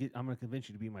 I'm gonna convince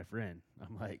you to be my friend.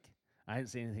 I'm like, I didn't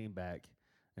say anything back.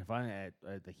 And finally,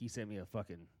 he sent me a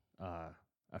fucking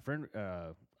a friend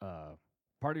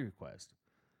party request.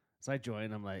 So I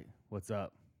joined. I'm like, what's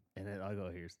up? And then I'll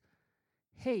go,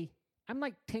 hey, I'm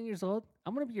like 10 years old.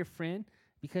 I'm gonna be your friend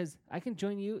because I can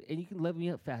join you and you can level me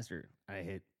up faster. I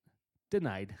hit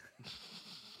denied.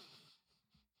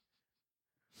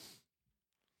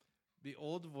 The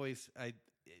old voice,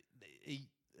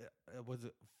 was a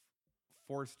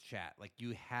forced chat. Like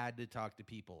you had to talk to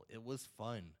people. It was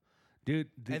fun, dude.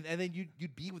 And then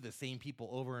you'd be with the same people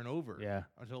over and over. Yeah.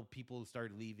 Until people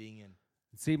started leaving. And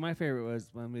see, my favorite was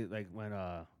when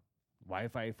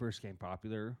Wi-Fi first became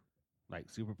popular, like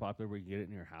super popular, where you get it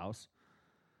in your house.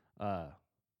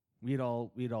 we'd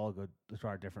all go to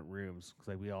our different rooms because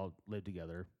like we all lived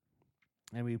together,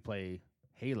 and we play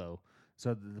Halo.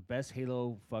 So the best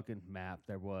Halo fucking map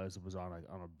there was on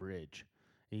a bridge.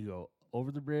 And you go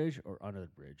over the bridge or under the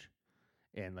bridge,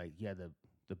 and like you had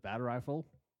the battle rifle,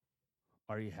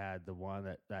 or you had the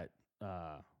one that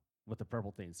with the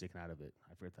purple thing sticking out of it.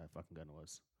 I forget what that fucking gun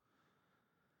was.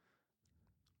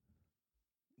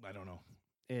 I don't know.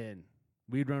 And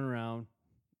we'd run around,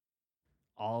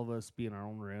 all of us be in our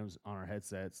own rooms on our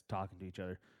headsets, talking to each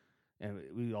other, and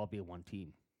we'd all be in one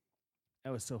team.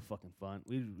 That was so fucking fun.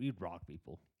 We'd rock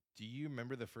people. Do you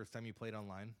remember the first time you played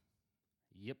online?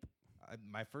 Yep.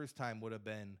 My first time would have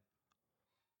been,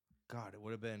 God, it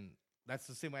would have been. That's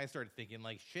the same way I started thinking.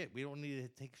 Like, shit, we don't need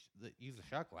to use a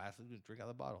shot glass. We can drink out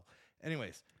of the bottle.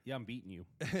 Anyways, Yeah, I'm beating you.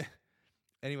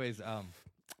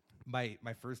 My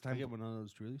first Can I time. get one of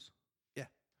those Trulies?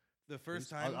 The first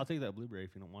Please? time. I'll take that blueberry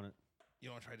if you don't want it. You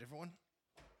want to try a different one?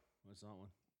 What's that one?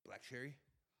 Black cherry.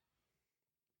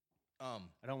 I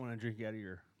don't want to drink out of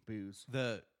your booze.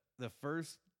 The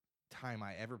first time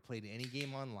I ever played any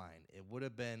game online, it would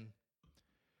have been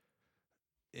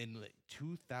in like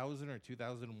 2000 or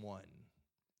 2001,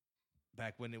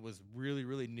 back when it was really,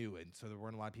 really new, and so there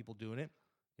weren't a lot of people doing it.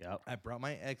 Yep. I brought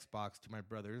my Xbox to my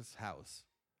brother's house,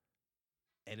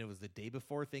 and it was the day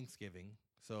before Thanksgiving,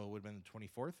 so it would have been the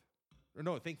 24th. Or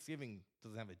no, Thanksgiving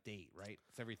doesn't have a date, right?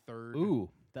 It's every third. Ooh,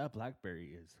 that black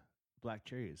cherry is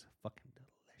fucking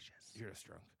delicious. You're just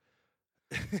drunk.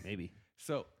 Maybe.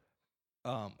 So,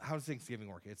 how does Thanksgiving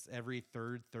work? It's every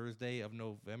third Thursday of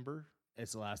November.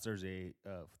 It's the last Thursday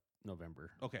of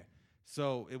November. Okay,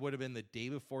 so it would have been the day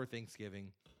before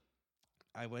Thanksgiving.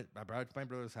 I brought it to my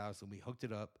brother's house, and we hooked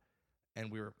it up,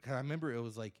 and cause I remember it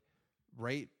was like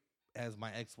right as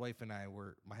my ex-wife and I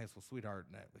were my high school sweetheart,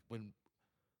 and like when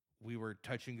we were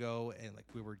touch and go, and like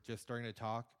we were just starting to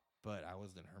talk, but I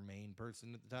wasn't her main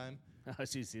person at the time.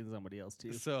 She's seen somebody else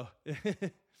too. So,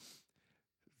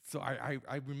 I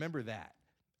remember that,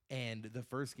 and the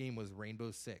first game was Rainbow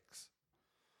Six.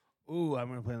 Ooh, I'm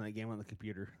gonna play that game on the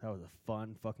computer. That was a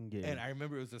fun fucking game. And I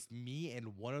remember it was just me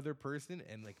and one other person,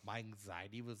 and like my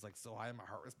anxiety was like so high, my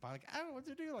heart was pounding. Like, I don't know what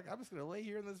to do. Like, I'm just gonna lay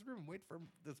here in this room and wait for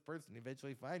this person to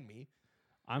eventually find me.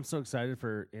 I'm so excited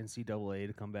for NCAA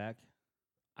to come back.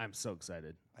 I'm so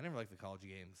excited. I never liked the college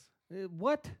games.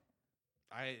 What?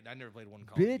 I never played one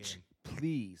college Bitch, game.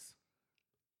 please.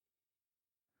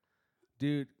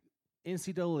 Dude,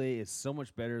 NCAA is so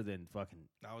much better than fucking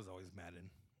I was always Madden.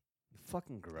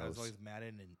 fucking gross. I was always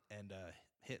Madden and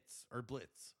Hits or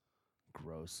Blitz.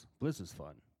 Gross. Blitz is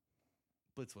fun.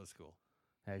 Blitz was cool.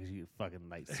 Because you fucking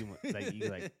like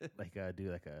like you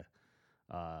do like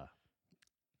a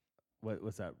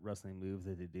what's that wrestling move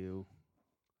that they do?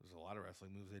 There's a lot of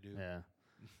wrestling moves they do. Yeah.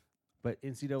 But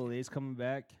NCAA is coming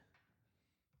back.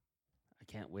 I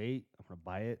can't wait. I'm gonna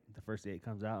buy it. The first day it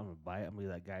comes out, I'm gonna buy it. I'm gonna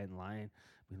be that guy in line.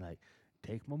 Be like,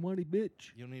 take my money,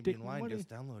 bitch. You don't need to be Take in my line. money. Just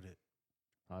download it.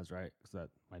 I was right, because that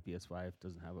my PS5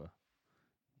 doesn't have a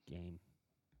game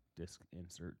disc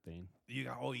insert thing. You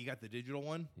got the digital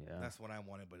one? Yeah. That's what I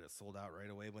wanted, but it sold out right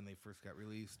away when they first got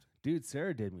released. Dude,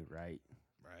 Sarah did me right.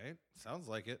 Right? Sounds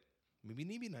like it. Maybe you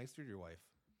need to be nicer to your wife.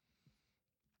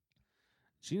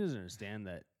 She doesn't understand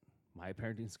that my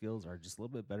parenting skills are just a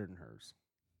little bit better than hers.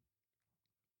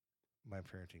 My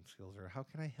parenting skills are, how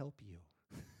can I help you?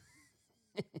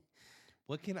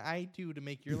 What can I do to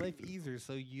make your life easier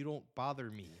so you don't bother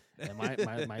me? And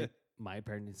my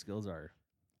parenting skills are,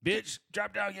 bitch,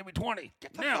 drop down, give me 20.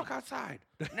 Get the now, fuck outside.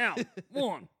 now,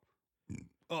 1,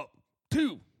 up,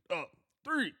 2, up,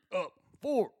 3, up,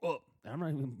 4, up. I'm not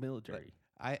even military.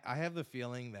 I have the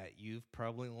feeling that you've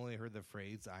probably only heard the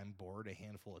phrase, I'm bored, a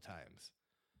handful of times.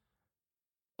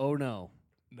 Oh, no.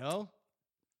 No?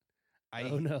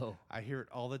 Oh, no. I hear it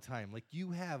all the time. Like,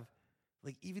 you have,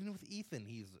 like, even with Ethan,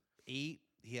 he's 8.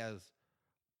 He has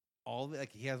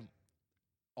he has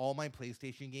all my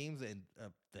PlayStation games and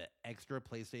the extra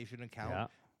PlayStation account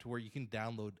to where you can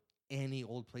download any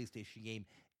old PlayStation game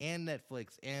and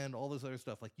Netflix and all this other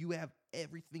stuff. Like, you have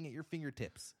everything at your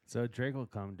fingertips. So Drake will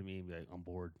come to me and be like, I'm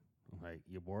bored. I'm like,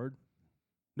 you bored?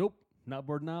 Nope, not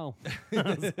bored now. I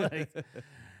was like,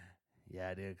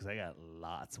 yeah, dude, because I got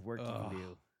lots of work to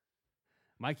do.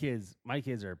 My kids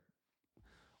are,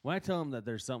 when I tell them that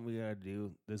there's something we got to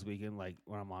do this weekend, like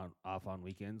when I'm off on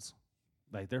weekends,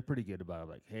 like they're pretty good about it.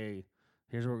 Like, hey,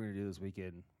 here's what we're going to do this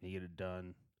weekend. You get it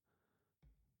done.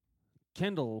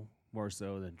 Kendall more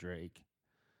so than Drake,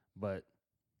 but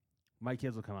my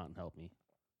kids will come out and help me.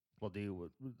 We'll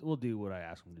do what I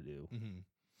ask them to do. Mm-hmm.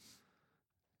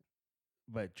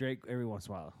 But Drake, every once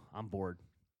in a while, I'm bored.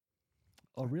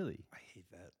 Oh, really? I hate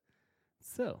that.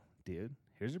 So, dude,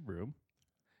 Here's a broom.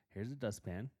 Here's a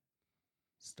dustpan.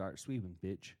 Start sweeping,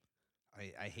 bitch.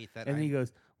 I hate that. And then he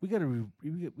goes,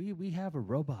 we have a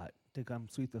robot to come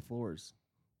sweep the floors.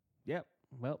 Yep.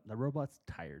 Well, the robot's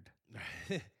tired.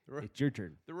 It's your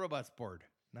turn. The robot's bored.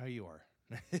 Now you are.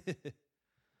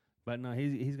 But no,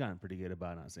 he's gotten pretty good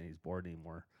about not saying he's bored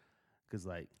anymore. Because,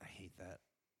 like, I hate that.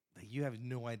 Like, you have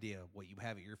no idea what you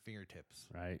have at your fingertips.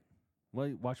 right.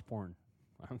 Well, watch porn.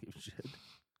 I don't give a shit.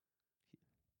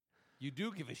 You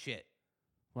do give a shit.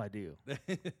 Well, I do. I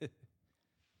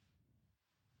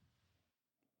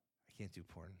can't do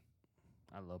porn.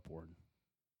 I love porn.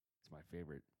 It's my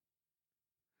favorite.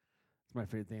 It's my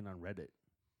favorite thing on Reddit.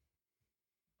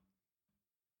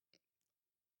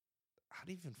 How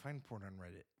do you even find porn on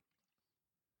Reddit?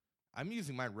 I'm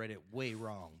using my Reddit way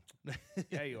wrong.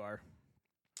 Yeah, you are.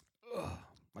 Ugh.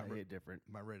 I hate different.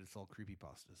 My Reddit's all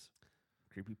creepypastas.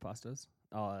 Creepypastas?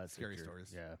 Oh, that's Scary picture.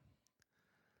 stories. Yeah.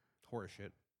 Horror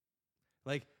shit.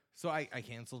 Like, so I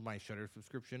canceled my Shudder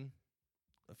subscription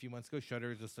a few months ago.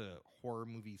 Shudder is just a horror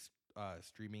movie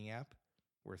streaming app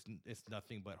where it's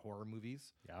nothing but horror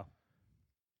movies. Yeah.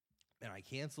 And I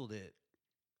canceled it.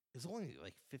 It's only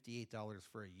like $58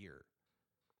 for a year.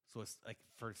 So it's like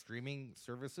for streaming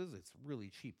services, it's really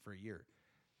cheap for a year.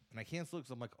 And I canceled it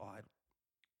because I'm like, oh,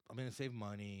 I'm going to save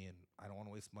money and I don't want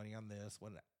to waste money on this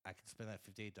when I could spend that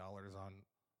 $58 on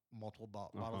multiple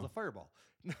bottles of Fireball.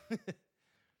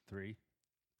 3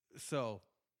 So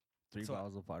 3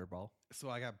 bottles of Fireball. So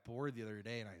I got bored the other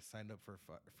day and I signed up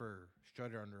for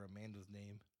Shudder under Amanda's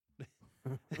name.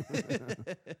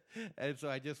 And so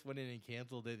I just went in and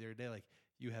canceled it the other day. Like,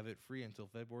 you have it free until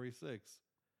February 6th.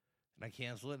 And I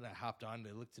canceled it and I hopped on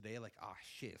to look today. Like, oh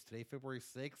shit, is today February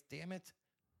 6th? Damn it.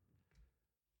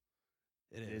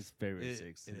 It is February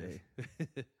 6th today.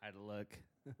 Is. I had to look.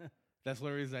 That's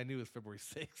one reason I knew it was February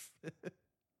 6th.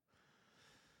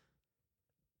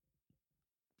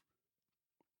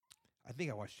 I think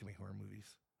I watched too many horror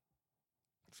movies.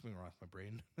 Something wrong with my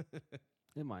brain.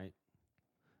 It might.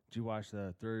 Did you watch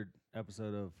the 3rd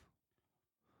episode of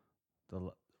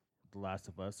The Last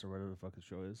of Us or whatever the fuck the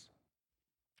show is?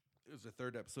 It was the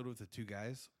 3rd episode with the 2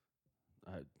 guys.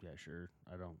 Yeah, sure.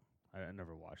 I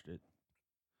never watched it.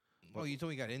 Well, you told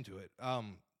me you got into it.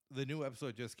 The new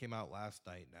episode just came out last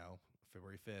night now,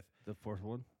 February 5th. The 4th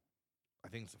one? I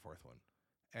think it's the 4th one.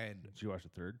 And Did you watch the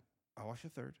 3rd? I watched the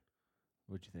 3rd.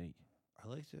 What'd you think? I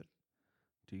liked it.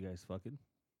 Do you guys fucking?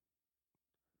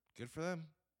 Good for them.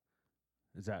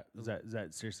 Is that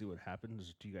seriously what happened?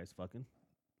 Is you guys fucking?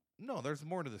 No, there's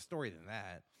more to the story than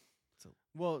that. So,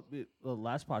 well, the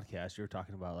last podcast you were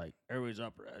talking about like everybody's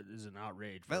up is an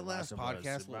outrage. For that last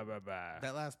podcast, blah, blah, blah.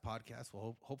 That last podcast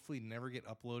will hopefully never get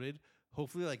uploaded.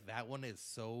 Hopefully, like that one is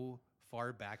so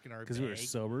far back in our because we were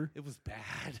sober. It was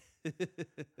bad.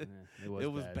 It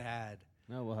was bad.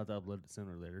 No, we'll have to upload it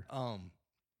sooner or later.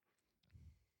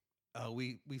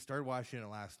 We started watching it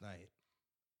last night,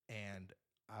 and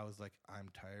I was like, I'm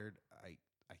tired. I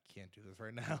can't do this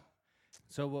right now.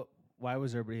 So why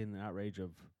was everybody in the outrage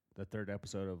of the 3rd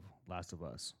episode of Last of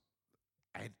Us?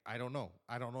 I don't know.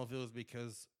 I don't know if it was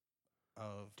because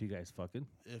of. Do you guys fucking?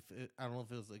 I don't know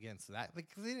if it was against that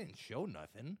because they didn't show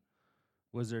nothing.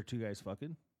 Was there 2 guys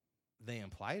fucking? They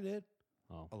implied it.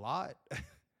 Oh, a lot.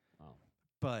 Oh,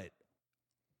 but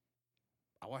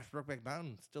I watched Brokeback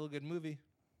Mountain. Still a good movie.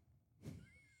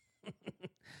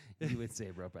 You would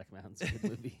say Brokeback Mountain's a good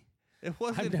movie. It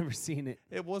wasn't. I've never seen it.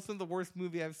 It wasn't the worst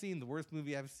movie I've seen. The worst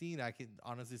movie I've seen, I can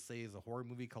honestly say, is a horror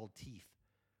movie called Teeth,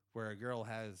 where a girl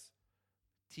has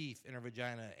teeth in her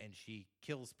vagina and she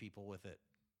kills people with it. It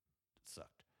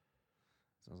sucked.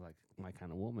 Sounds like my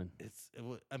kind of woman.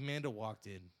 Amanda walked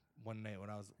in one night when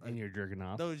I was. And you're jerking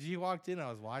off. No, she walked in. I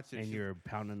was watching. And you're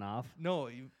pounding off. No,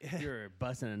 you're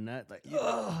busting a nut. Like,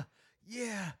 oh,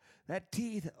 yeah, that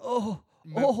teeth.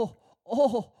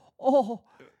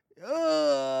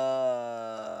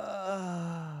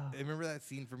 Remember that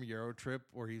scene from Eurotrip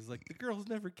where he's like, the girls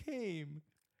never came.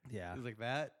 Yeah. It was like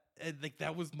that. And like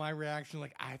that was my reaction.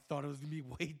 Like I thought it was gonna be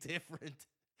way different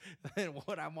than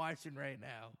what I'm watching right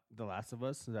now. The Last of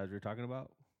Us, is that what you're talking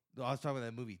about? No, I was talking about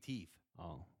that movie Teeth.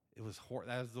 Oh. It was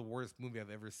that was the worst movie I've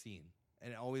ever seen.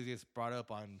 And it always gets brought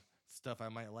up on stuff I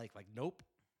might like. Like, nope.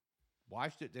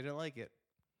 Watched it, didn't like it.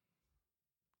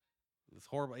 It was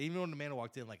horrible. Even when Amanda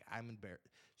walked in, like, I'm embarrassed.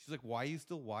 She's like, why are you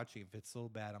still watching if it's so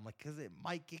bad? I'm like, because it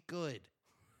might get good.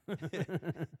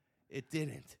 It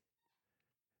didn't.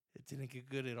 It didn't get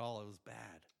good at all. It was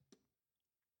bad.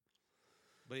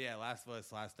 But yeah, Last of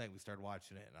Us, last night we started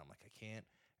watching it, and I'm like, I can't.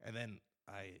 And then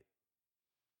I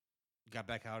got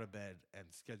back out of bed and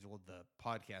scheduled the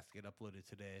podcast to get uploaded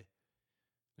today.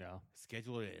 Yeah.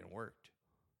 Scheduled it and it worked.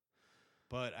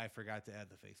 But I forgot to add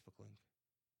the Facebook link,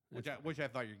 It's fine. which I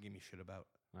thought you were giving me shit about.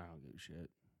 I don't give a shit.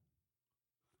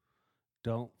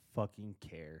 Don't fucking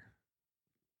care.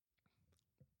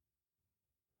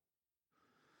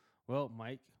 Well,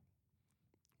 Mike,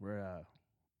 we're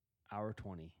hour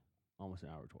 20, almost an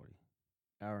hour 20,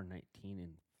 hour 19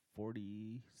 and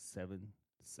 47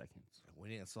 seconds. We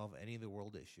didn't solve any of the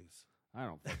world issues. I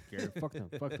don't fucking care. Fuck them.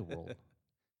 Fuck the world.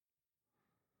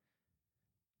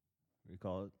 We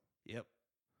call it. Yep.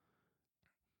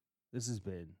 This has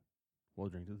been We'll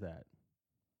Drink to That.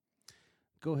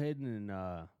 Go ahead and,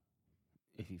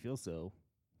 if you feel so,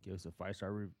 give us a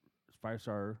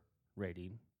 5-star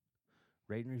rating.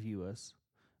 Rate and review us,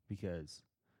 because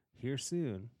here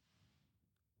soon,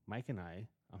 Mike and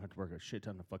I'll have to work a shit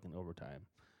ton of fucking overtime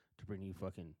to bring you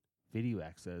fucking video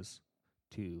access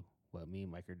to what me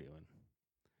and Mike are doing.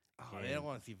 Oh, they don't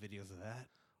want to see videos of that.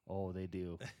 Oh, they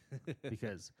do.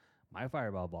 Because my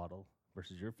Fireball bottle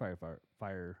versus your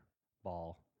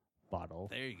Fireball bottle.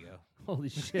 There you go. Holy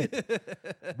shit.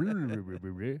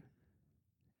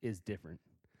 Is different.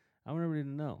 I want everybody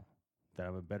to know that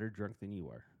I'm a better drunk than you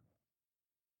are.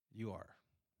 You are.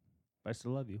 But I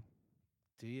still love you.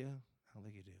 Do you? I don't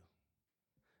think you do.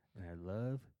 And I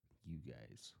love you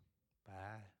guys. Bye.